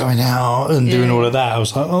going out and doing all of that, I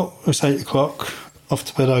was like, oh, it's 8 o'clock, off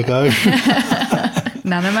to bed I go.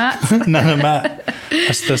 Nanomat. Nanomat.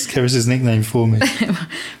 That's Keris's nickname for me.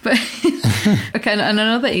 But okay, and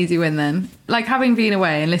another easy win then. Like having been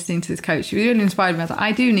away and listening to this coach, you really inspired me. I was like,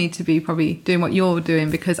 I do need to be probably doing what you're doing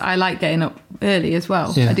because I like getting up early as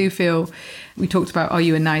well. Yeah. I do feel, we talked about, are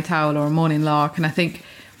you a night owl or a morning lark? And I think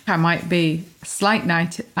I might be a slight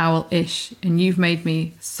night owl-ish, and you've made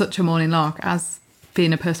me such a morning lark, as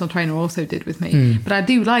being a personal trainer also did with me. But I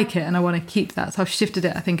do like it and I want to keep that. So I've shifted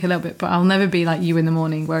it, I think, a little bit. But I'll never be like you in the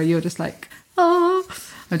morning where you're just like, oh,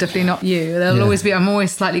 I'm definitely not you. There'll always be, I'm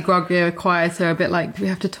always slightly groggier, quieter, a bit like, do we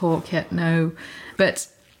have to talk yet? No. But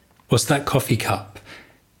what's that coffee cup?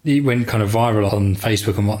 It went kind of viral on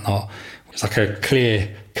Facebook and whatnot. It's like a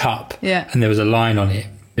clear cup, and there was a line on it,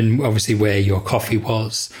 and obviously where your coffee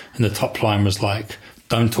was, and the top line was like,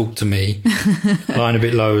 don't talk to me. Line a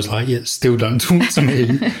bit low was like, yeah, still don't talk to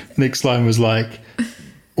me. Next line was like,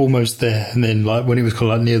 almost there. And then like when it was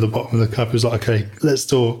kind of like near the bottom of the cup, it was like, okay, let's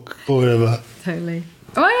talk or whatever. Totally.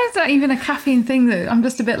 Why is that even a caffeine thing though? I'm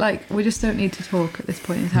just a bit like, we just don't need to talk at this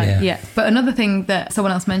point in time. Yeah. But another thing that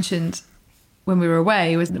someone else mentioned when we were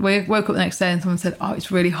away was, we woke up the next day and someone said, oh,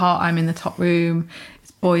 it's really hot, I'm in the top room,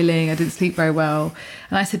 it's boiling, I didn't sleep very well.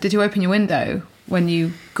 And I said, did you open your window when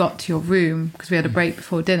you got to your room? Because we had a break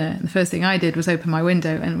before dinner, and the first thing I did was open my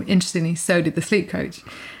window, and interestingly so did the sleep coach.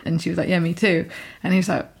 And she was like, yeah, me too. And he was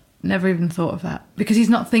like, never even thought of that, because he's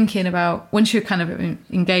not thinking about, once you're kind of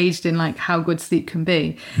engaged in like how good sleep can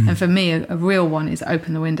be, and for me a real one is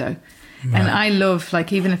open the window. Right. And I love,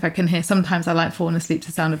 like, even if I can hear, sometimes I like falling asleep to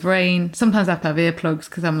the sound of rain, sometimes I have to have earplugs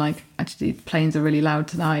because I'm like, actually planes are really loud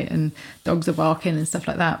tonight and dogs are barking and stuff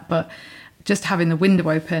like that, but just having the window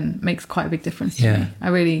open makes quite a big difference to me. I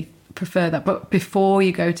really prefer that. But before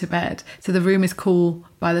you go to bed, so the room is cool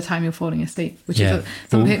by the time you're falling asleep, which is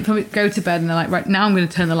some people go to bed and they're like, right, now I'm going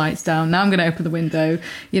to turn the lights down, now I'm going to open the window,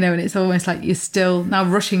 you know, and it's almost like you're still now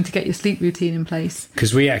rushing to get your sleep routine in place.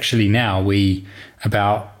 Because we actually now,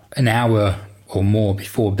 about an hour or more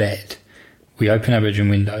before bed, we open our bedroom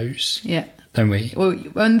windows. Yeah. Don't we? Well,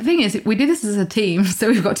 and the thing is, we did this as a team, so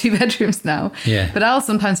we've got 2 bedrooms now. Yeah. But I'll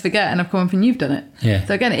sometimes forget, and I've come up and you've done it. Yeah.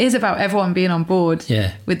 So again, it is about everyone being on board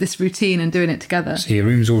with this routine and doing it together. So your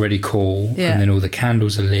room's already cool, and then all the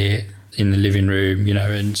candles are lit in the living room, you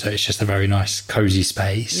know, and so it's just a very nice, cosy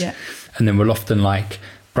space. Yeah. And then we'll often like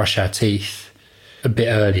brush our teeth a bit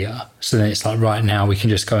earlier. So then it's like, right now we can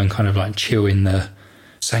just go and kind of like chill in the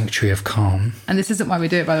sanctuary of calm. And this isn't why we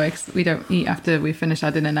do it, by the way, because we don't eat after we finish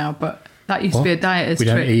our dinner now, but that used to be a dieter's trick.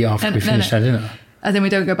 We don't eat after we finish our dinner? And then we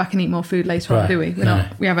don't go back and eat more food later on, do we?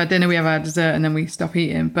 We have our dinner, we have our dessert, and then we stop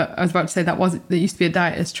eating. But I was about to say that used to be a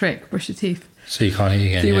dieter's trick, brush your teeth. So you can't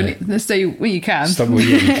eat again. So you can. Stop,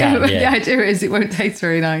 you can, but the idea is it won't taste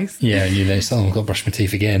very nice. Yeah, and I've got to brush my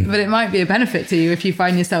teeth again. But it might be a benefit to you if you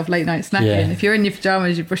find yourself late night snacking. Yeah. If you're in your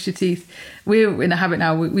pajamas, you brush your teeth. We're in a habit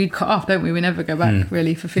now, we cut off, don't we? We never go back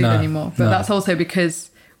really for food anymore. But that's also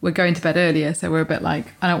because we're going to bed earlier, so we're a bit like,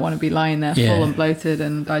 I don't want to be lying there full and bloated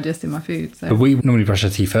and digesting my food. So. But we normally brush our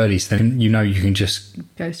teeth early, so then you can just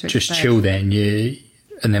go straight just to bed. chill then.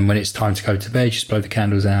 And then when it's time to go to bed, just blow the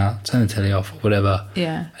candles out, turn the telly off or whatever.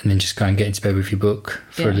 Yeah. And then just go and get into bed with your book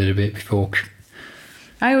for a little bit before.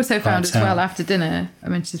 I also found as well after dinner, I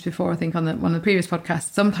mentioned this before, I think on one of the previous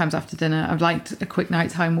podcasts, sometimes after dinner, I've liked a quick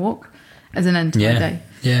nighttime walk as an end to my day.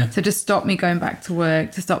 Yeah. So just stop me going back to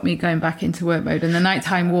work, to stop me going back into work mode. And the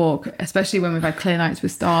nighttime walk, especially when we've had clear nights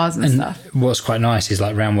with stars and stuff. What's quite nice is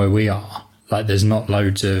like around where we are, like there's not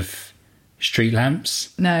loads of street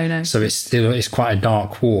lamps. No. So it's quite a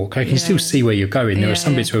dark walk. I can still see where you're going. There are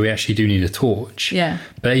some bits where we actually do need a torch. Yeah.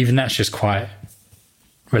 But even that's just quite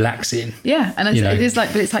relaxing. Yeah, and it is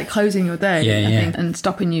like, but it's like closing your day, I think, and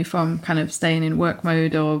stopping you from kind of staying in work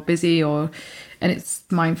mode or busy and it's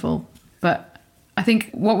mindful. But I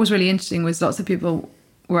think what was really interesting was lots of people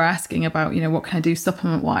were asking about, what can I do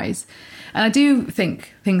supplement wise? And I do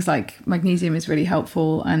think things like magnesium is really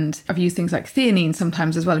helpful. And I've used things like theanine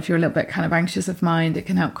sometimes as well. If you're a little bit kind of anxious of mind, it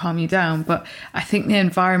can help calm you down. But I think the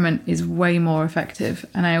environment is way more effective.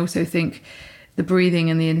 And I also think the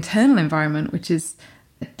breathing and the internal environment, which is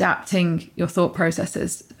adapting your thought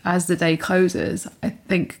processes as the day closes, I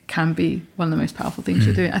think can be one of the most powerful things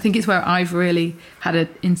you're doing. I think it's where I've really had an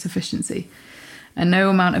insufficiency. and no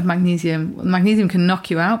amount of magnesium. Magnesium can knock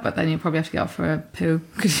you out, but then you probably have to get out for a poo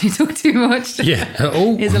because you talk too much. Yeah.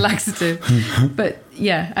 Oh. It's a laxative. But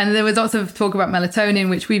yeah, and there was lots of talk about melatonin,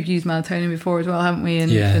 which we've used melatonin before as well, haven't we?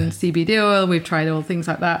 And CBD oil, we've tried all things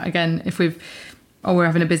like that. Again, if we're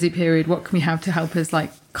having a busy period, what can we have to help us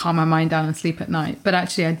like calm our mind down and sleep at night? But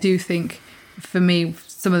actually, I do think for me,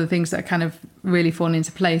 some of the things that are kind of really fallen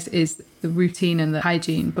into place is the routine and the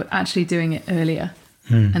hygiene, but actually doing it earlier.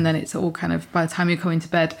 And then it's all kind of, by the time you're going to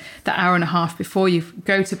bed, the hour and a half before you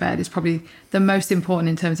go to bed is probably the most important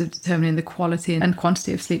in terms of determining the quality and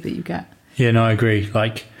quantity of sleep that you get. Yeah, no, I agree.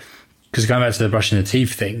 Like, because going back to the brushing the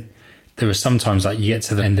teeth thing, there was sometimes like you get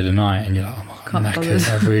to the end of the night and you're like, oh my God, I'm knackered.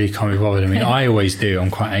 I really can't be bothered. I mean, I always do.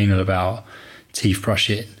 I'm quite anal about teeth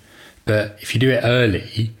brushing. But if you do it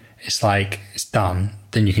early, it's like, it's done.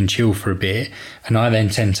 Then you can chill for a bit. And I then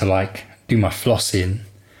tend to like do my flossing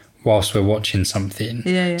whilst we're watching something.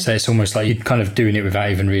 Yeah. So it's almost like you're kind of doing it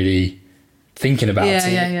without even really thinking about it.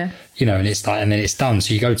 Yeah. You know, and it's like, and then it's done.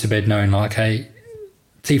 So you go to bed knowing like, hey,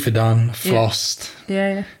 teeth are done, flossed.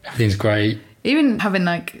 Yeah. Everything's great. Even having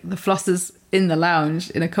like the flossers in the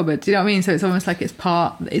lounge in a cupboard, do you know what I mean? So it's almost like it's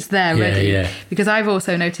there ready. Yeah. Because I've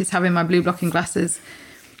also noticed having my blue blocking glasses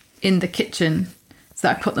in the kitchen, so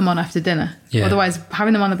that I put them on after dinner. Yeah. Otherwise,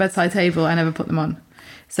 having them on the bedside table, I never put them on.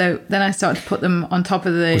 So then I started to put them on top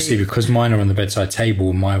of the... Well, see, because mine are on the bedside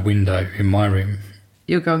table, my window in my room,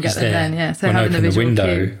 you'll go and get them there. then, yeah. So when I having open the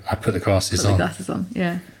window, cue, I put the glasses put on. the glasses on,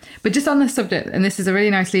 yeah. But just on this subject, and this is a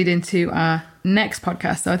really nice lead into our next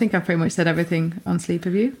podcast, so I think I've pretty much said everything on sleep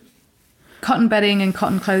of you. Cotton bedding and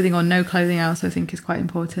cotton clothing or no clothing I also think is quite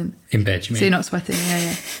important. In bed, you mean? So you're not sweating,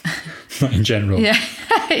 yeah. Not in general. Yeah.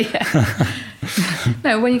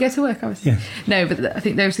 No, when you go to work, obviously. Yeah. No, but I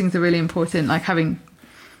think those things are really important, like having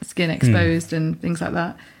skin exposed and things like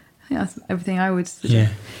that. I think that's everything I would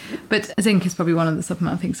suggest. Yeah. But zinc is probably one of the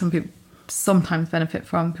supplements I think some people sometimes benefit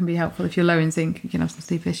from, can be helpful. If you're low in zinc, you can have some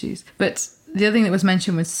sleep issues. But the other thing that was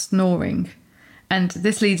mentioned was snoring. And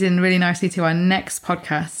this leads in really nicely to our next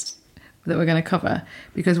podcast that we're going to cover,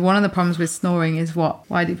 because one of the problems with snoring is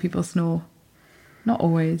why do people snore? Not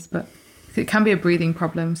always, but it can be a breathing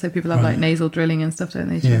problem. So people have like nasal drilling and stuff, don't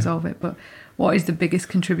they, to resolve it. But what is the biggest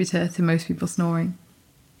contributor to most people snoring?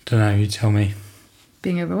 Don't know, you tell me.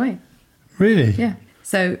 Being overweight. Really? Yeah.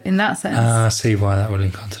 So in that sense... I see why that will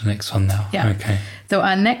link on to the next one now. Yeah. Okay. So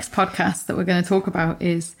our next podcast that we're going to talk about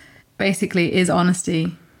is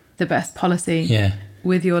honesty the best policy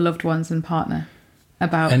with your loved ones and partner?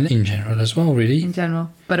 About... And in general as well, really. In general,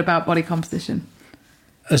 but about body composition.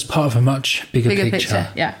 As part of a much bigger picture.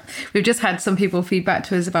 Yeah. We've just had some people feedback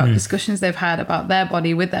to us about discussions they've had about their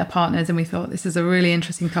body with their partners, and we thought this is a really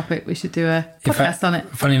interesting topic. We should do a podcast on it.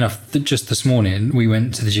 Funny enough, just this morning we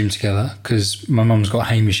went to the gym together because my mum's got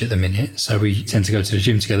Hamish at the minute, so we tend to go to the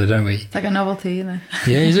gym together, don't we? It's like a novelty, you know.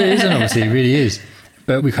 Yeah, it is a novelty, it really is.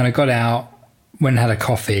 But we kind of got out, went and had a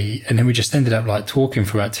coffee, and then we just ended up like talking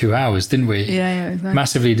for about 2 hours, didn't we? Yeah, exactly.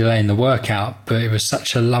 Massively delaying the workout, but it was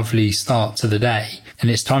such a lovely start to the day. And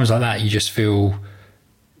it's times like that you just feel,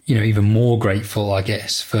 you know, even more grateful, I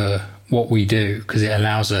guess, for what we do, because it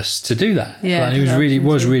allows us to do that. Yeah, like, it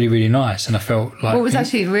was really nice, and I felt like... What was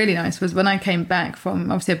actually really nice was when I came back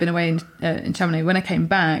from... Obviously, I've been away in Chamonix. When I came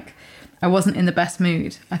back, I wasn't in the best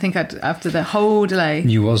mood. I think after the whole delay...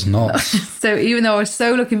 You was not. So even though I was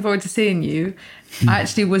so looking forward to seeing you, I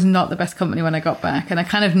actually was not the best company when I got back. And I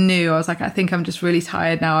kind of knew, I was like, I think I'm just really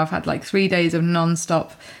tired now. I've had like 3 days of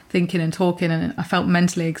non-stop thinking and talking, and I felt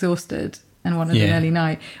mentally exhausted and wanted an early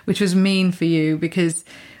night, which was mean for you because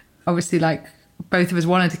obviously like both of us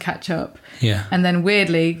wanted to catch up. Yeah. And then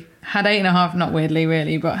weirdly had 8.5, not weirdly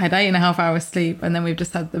really, but had 8.5 hours sleep. And then we've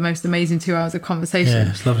just had the most amazing 2 hours of conversation. Yeah,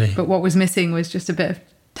 it's lovely. But what was missing was just a bit of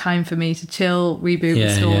time for me to chill, reboot,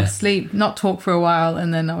 restore, sleep, not talk for a while.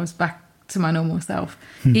 And then I was back to my normal self.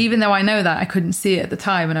 Even though I know that I couldn't see it at the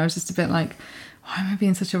time. And I was just a bit like, why am I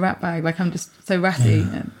being such a rat bag? Like I'm just so ratty.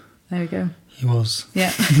 Yeah. And there we go. He was.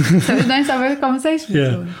 Yeah. So it was nice to have a conversation.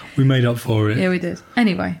 Yeah, we made up for it. Yeah, we did.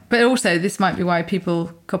 Anyway, but also this might be why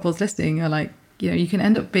couples listening are like, you know, you can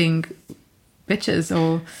end up being bitches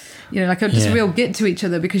or, you know, like just real get to each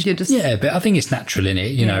other because you're just... Yeah, but I think it's natural in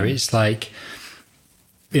it. You know, it's like,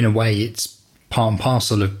 in a way, it's part and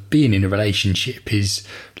parcel of being in a relationship is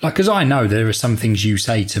like, because I know there are some things you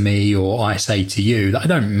say to me or I say to you that I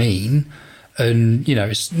don't mean. And, you know,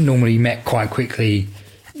 it's normally met quite quickly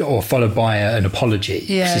or followed by an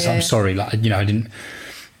apology. I'm sorry, like, you know,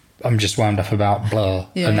 I'm just wound up about blah.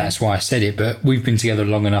 And that's why I said it. But we've been together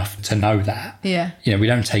long enough to know that. Yeah. You know, we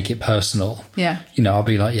don't take it personal. Yeah. You know, I'll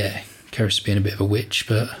be like, yeah, Keris being a bit of a witch,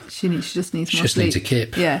 but she just needs she more just sleep. needs a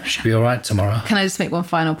kip. Yeah. She'll be all right tomorrow. Can I just make one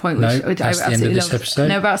final point? No, which that's the end of this episode.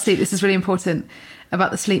 No, about sleep. This is really important.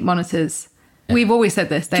 About the sleep monitors. We've always said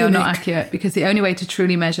this. They are not accurate, because the only way to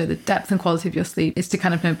truly measure the depth and quality of your sleep is to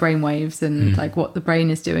kind of know brain waves and like what the brain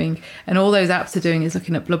is doing. And all those apps are doing is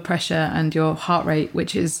looking at blood pressure and your heart rate,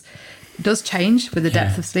 which does change with the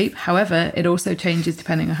depth of sleep. However, it also changes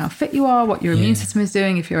depending on how fit you are, what your immune system is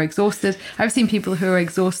doing, if you're exhausted. I've seen people who are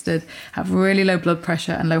exhausted have really low blood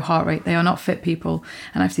pressure and low heart rate. They are not fit people.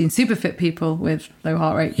 And I've seen super fit people with low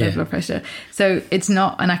heart rate, low blood pressure. So it's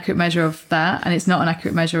not an accurate measure of that, and it's not an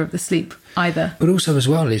accurate measure of the sleep either. But also as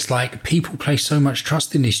well, it's like people place so much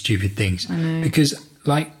trust in these stupid things. I know. Because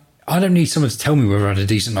like, I don't need someone to tell me whether I had a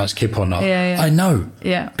decent night's kip or not. I know.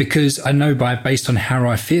 Yeah. Because I know based on how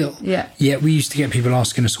I feel. Yeah. Yet we used to get people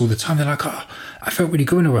asking us all the time. They're like, oh, I felt really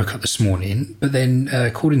good when I woke up this morning. But then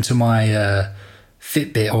according to my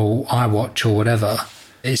Fitbit or iWatch or whatever,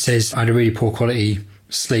 it says I had a really poor quality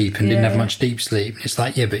sleep and didn't have much deep sleep. It's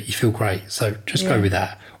like, yeah, but you feel great. So just go with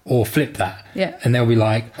that. Or flip that. Yeah. And they'll be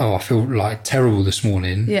like, oh, I feel like terrible this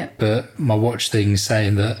morning. Yeah. But my watch thing's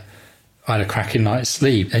saying that I had a cracking night's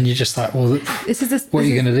sleep. And you're just like, well, what are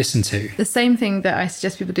you going to listen to? The same thing that I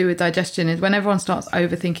suggest people do with digestion is when everyone starts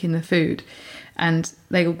overthinking the food and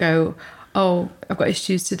they will go, oh, I've got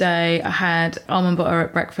issues today. I had almond butter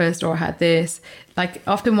at breakfast, or I had this. Like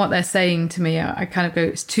often what they're saying to me, I kind of go,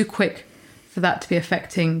 it's too quick for that to be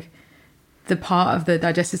affecting the part of the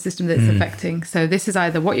digestive system that it's affecting. So this is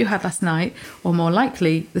either what you had last night, or more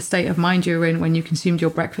likely the state of mind you were in when you consumed your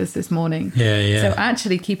breakfast this morning. So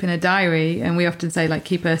actually keeping a diary, and we often say like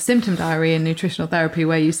keep a symptom diary in nutritional therapy,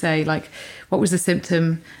 where you say like, what was the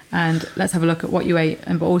symptom, and let's have a look at what you ate,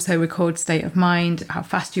 and but also record state of mind, how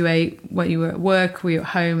fast you ate, where you were at work, were you at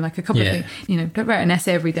home, like a couple of things. Don't write an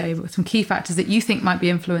essay every day, but some key factors that you think might be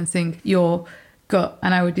influencing your gut.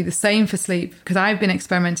 And I would do the same for sleep, because I've been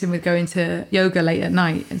experimenting with going to yoga late at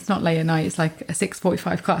night. It's not late at night, it's like a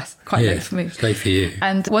 6:45 class, quite late for me. It's late for you.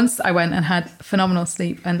 And once I went and had phenomenal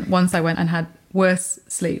sleep, and once I went and had worse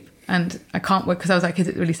sleep, and I can't work, because I was like, is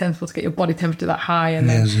it really sensible to get your body temperature that high? And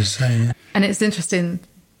then, as you say, and it's interesting,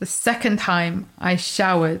 the second time I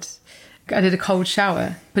showered, I did a cold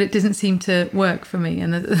shower, but it didn't seem to work for me.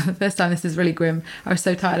 And the first time, this is really grim, I was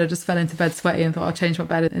so tired I just fell into bed sweaty and thought I'll change my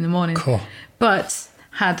bed in the morning. Cool. But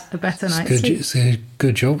had a better night's sleep. It's a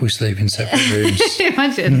good job we sleep in separate rooms.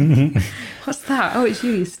 Imagine. What's that? Oh, it's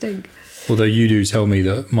you stink. Although you do tell me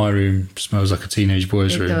that my room smells like a teenage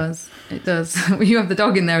boy's room. It does. Well, you have the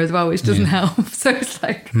dog in there as well, which doesn't help. So it's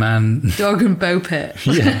like dog and bow pit.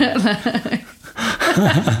 Yeah.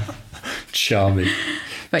 Charming.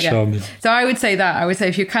 But yeah. So I would say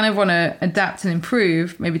if you kind of want to adapt and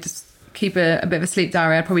improve, maybe just keep a bit of a sleep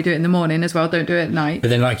diary. I'd probably do it in the morning as well. Don't do it at night. But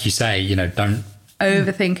then, like you say, don't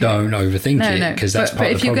overthink it. Don't overthink it, because that's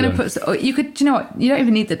part of the problem. But if you're going to put, you could, do you know what? You don't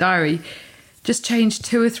even need the diary. Just change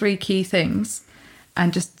 2 or 3 key things,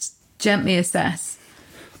 and just gently assess.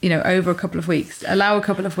 Over a couple of weeks. Allow a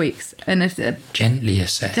couple of weeks, and if gently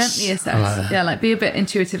assess. Like be a bit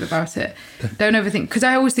intuitive about it. Don't overthink, because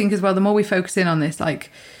I always think as well, the more we focus in on this,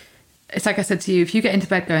 like it's like I said to you, if you get into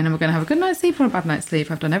bed going, and we're going to have a good night's sleep or a bad night's sleep,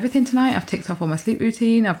 I've done everything tonight, I've ticked off all my sleep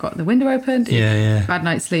routine, I've got the window opened, bad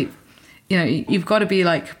night's sleep. You've got to be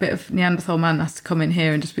like a bit of Neanderthal man has to come in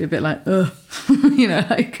here and just be a bit like, ugh,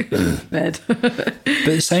 like bed. But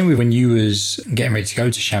the same with when you was getting ready to go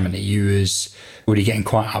to Chamonix, you was already getting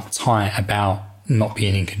quite uptight about not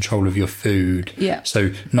being in control of your food. Yeah.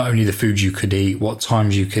 So not only the foods you could eat, what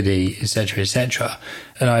times you could eat, etc., etc.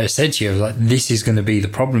 And I said to you, I was like, this is going to be the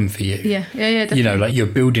problem for you. Yeah, definitely. Like you're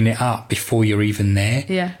building it up before you're even there.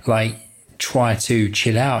 Yeah. Like, try to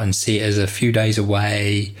chill out and see it as a few days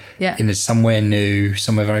away, in somewhere new,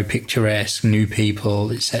 somewhere very picturesque, new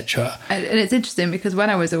people, etc. And it's interesting, because when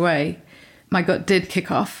I was away, my gut did kick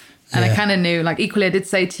off, and I kind of knew, like, equally I did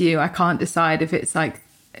say to you, I can't decide if it's like,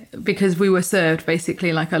 because we were served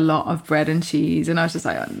basically like a lot of bread and cheese, and I was just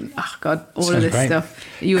like, oh God, all Sounds of this great. Stuff.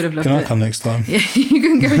 You would have loved it. Can I come next time? Yeah, you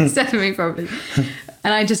can go instead of me probably.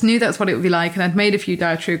 And I just knew that's what it would be like, and I'd made a few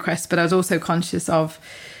dietary requests, but I was also conscious of,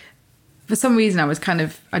 for some reason,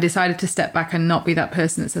 I decided to step back and not be that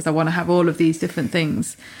person that says I want to have all of these different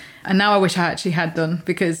things. And now I wish I actually had done,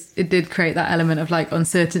 because it did create that element of like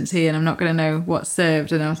uncertainty, and I'm not going to know what's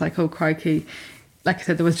served. And I was like, oh, crikey. Like I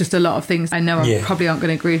said, there was just a lot of things I know I probably aren't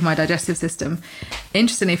going to agree with my digestive system.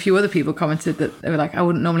 Interestingly, a few other people commented that they were like, I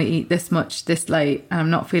wouldn't normally eat this much this late, and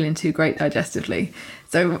I'm not feeling too great digestively.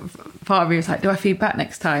 So part of me was like, do I feed back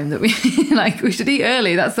next time that we we should eat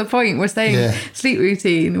early? That's the point. We're saying sleep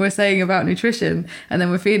routine, we're saying about nutrition, and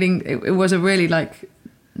then we're feeling it was a really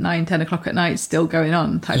 9-10 o'clock at night still going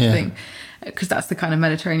on type of thing, because that's the kind of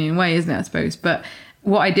Mediterranean way, isn't it, I suppose. But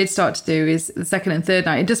what I did start to do is the second and third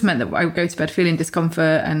night, it just meant that I would go to bed feeling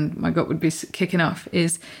discomfort and my gut would be kicking off,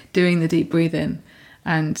 is doing the deep breathing.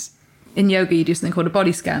 And in yoga, you do something called a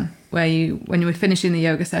body scan, where when you were finishing the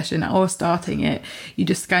yoga session or starting it, you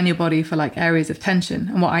just scan your body for like areas of tension.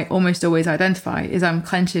 And what I almost always identify is I'm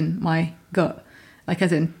clenching my gut, like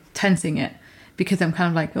as in tensing it, because I'm kind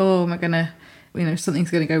of like, oh, am I going to,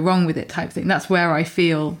 something's going to go wrong with it type thing. That's where I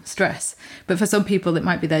feel stress. But for some people, it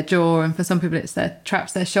might be their jaw, and for some people, it's their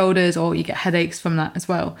traps, their shoulders, or you get headaches from that as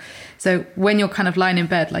well. So when you're kind of lying in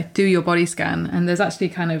bed, like do your body scan. And there's actually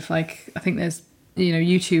kind of like, I think there's,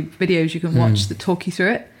 YouTube videos you can watch that talk you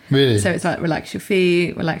through it. Really? So it's like relax your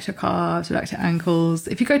feet, relax your calves, relax your ankles.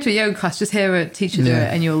 If you go to a yoga class, just hear a teacher do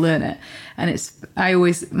it and you'll learn it. And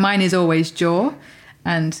mine is always jaw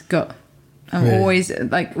and gut. I'm always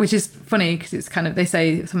like, which is funny because it's kind of, they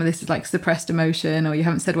say some of this is like suppressed emotion, or you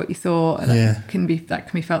haven't said what you thought. And that can be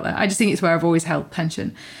felt there. I just think it's where I've always held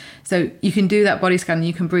tension. So you can do that body scan and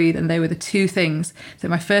you can breathe, and they were the two things. So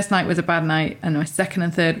my first night was a bad night, and my second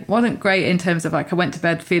and third wasn't great in terms of like I went to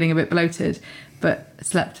bed feeling a bit bloated, but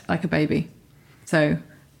slept like a baby. So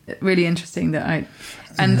really interesting that I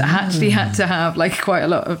actually had to have like quite a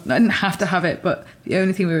lot of, I didn't have to have it, but the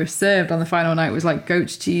only thing we were served on the final night was like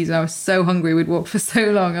goat's cheese, and I was so hungry. We'd walked for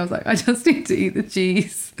so long. I was like, I just need to eat the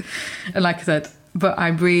cheese. And like I said, but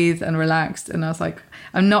I breathed and relaxed, and I was like,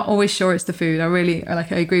 I'm not always sure it's the food. I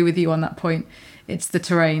agree with you on that point. It's the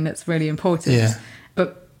terrain that's really important. Yeah.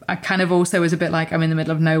 But I kind of also was a bit like, I'm in the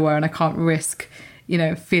middle of nowhere and I can't risk,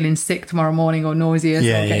 feeling sick tomorrow morning or nauseous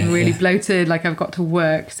or getting really bloated. Like I've got to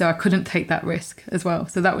work. So I couldn't take that risk as well.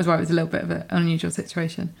 So that was why it was a little bit of an unusual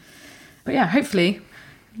situation. But yeah, hopefully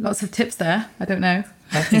lots of tips there. I don't know.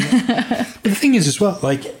 But the thing is as well,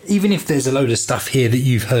 like even if there's a load of stuff here that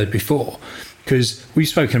you've heard before, because we've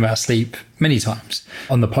spoken about sleep many times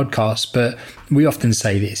on the podcast, but we often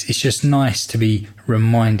say this, it's just nice to be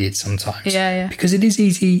reminded sometimes. Yeah. Because it is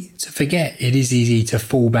easy to forget. It is easy to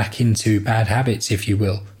fall back into bad habits, if you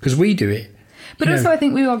will, because we do it. But also I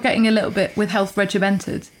think we are getting a little bit with health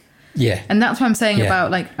regimented. Yeah. And that's what I'm saying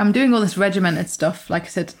about like, I'm doing all this regimented stuff. Like I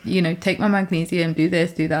said, take my magnesium, do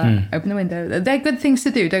this, do that, open the window. They're good things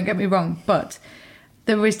to do, don't get me wrong. But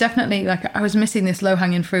there was definitely like, I was missing this low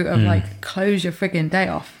hanging fruit of like, close your frigging day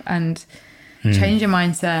off and change your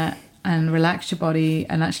mindset and relax your body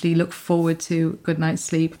and actually look forward to a good night's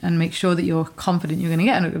sleep and make sure that you're confident you're going to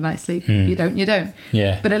get a good night's sleep. You don't.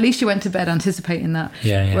 Yeah. But at least you went to bed anticipating that.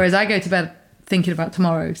 Yeah. Whereas I go to bed thinking about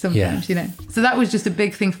tomorrow sometimes, So that was just a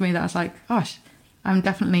big thing for me that I was like, gosh, I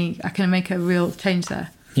can make a real change there.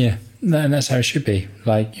 Yeah. No, and that's how it should be.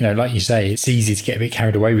 Like, like you say, it's easy to get a bit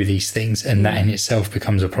carried away with these things, and that in itself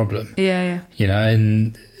becomes a problem. Yeah.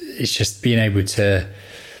 And it's just being able to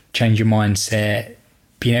change your mindset,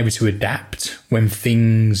 being able to adapt when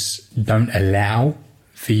things don't allow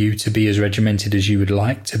for you to be as regimented as you would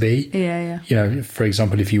like to be. Yeah. For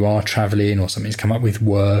example, if you are traveling or something's come up with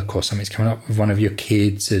work or something's coming up with one of your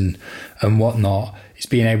kids and whatnot, it's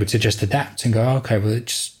being able to just adapt and go, okay, well,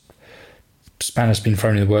 it's just spanner's been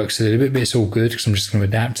thrown in the works a little bit, but it's all good because I'm just going to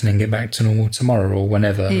adapt and then get back to normal tomorrow or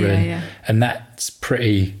whenever. And that's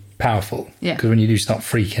pretty powerful. Because when you do start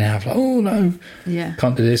freaking out, like, oh no,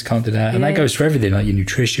 can't do this, can't do that. And that goes for everything, like your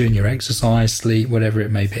nutrition, your exercise, sleep, whatever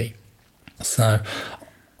it may be. So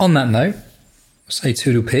on that note, say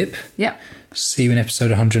toodle pip. See you in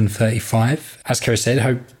episode 135. As Kara said,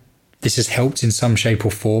 hope this has helped in some shape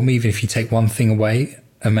or form, even if you take one thing away.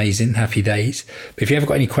 Amazing, happy days. But if you ever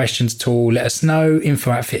got any questions at all, let us know.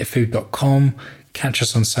 info@fitterfood.com. Catch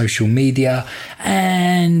us on social media.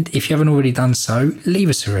 And if you haven't already done so, leave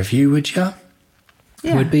us a review, would you?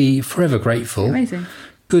 We'd be forever grateful. Amazing.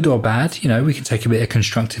 Good or bad, we can take a bit of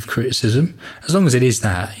constructive criticism. As long as it is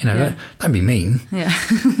that, don't be mean.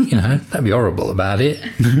 Don't be horrible about it.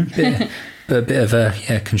 But a bit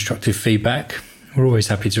of constructive feedback. We're always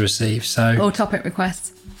happy to receive. So, or topic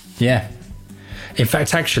requests. Yeah. In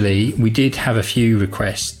fact, actually, we did have a few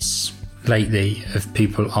requests lately of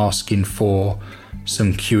people asking for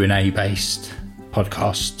some Q&A based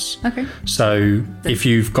podcasts. Okay. So if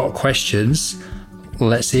you've got questions,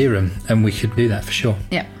 let's hear them, and we could do that for sure.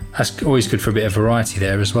 Yeah. That's always good for a bit of variety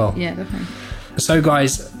there as well. Yeah, definitely. So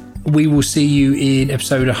guys, we will see you in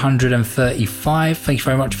episode 135. Thank you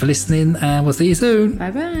very much for listening, and we'll see you soon.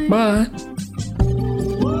 Bye-bye. Bye.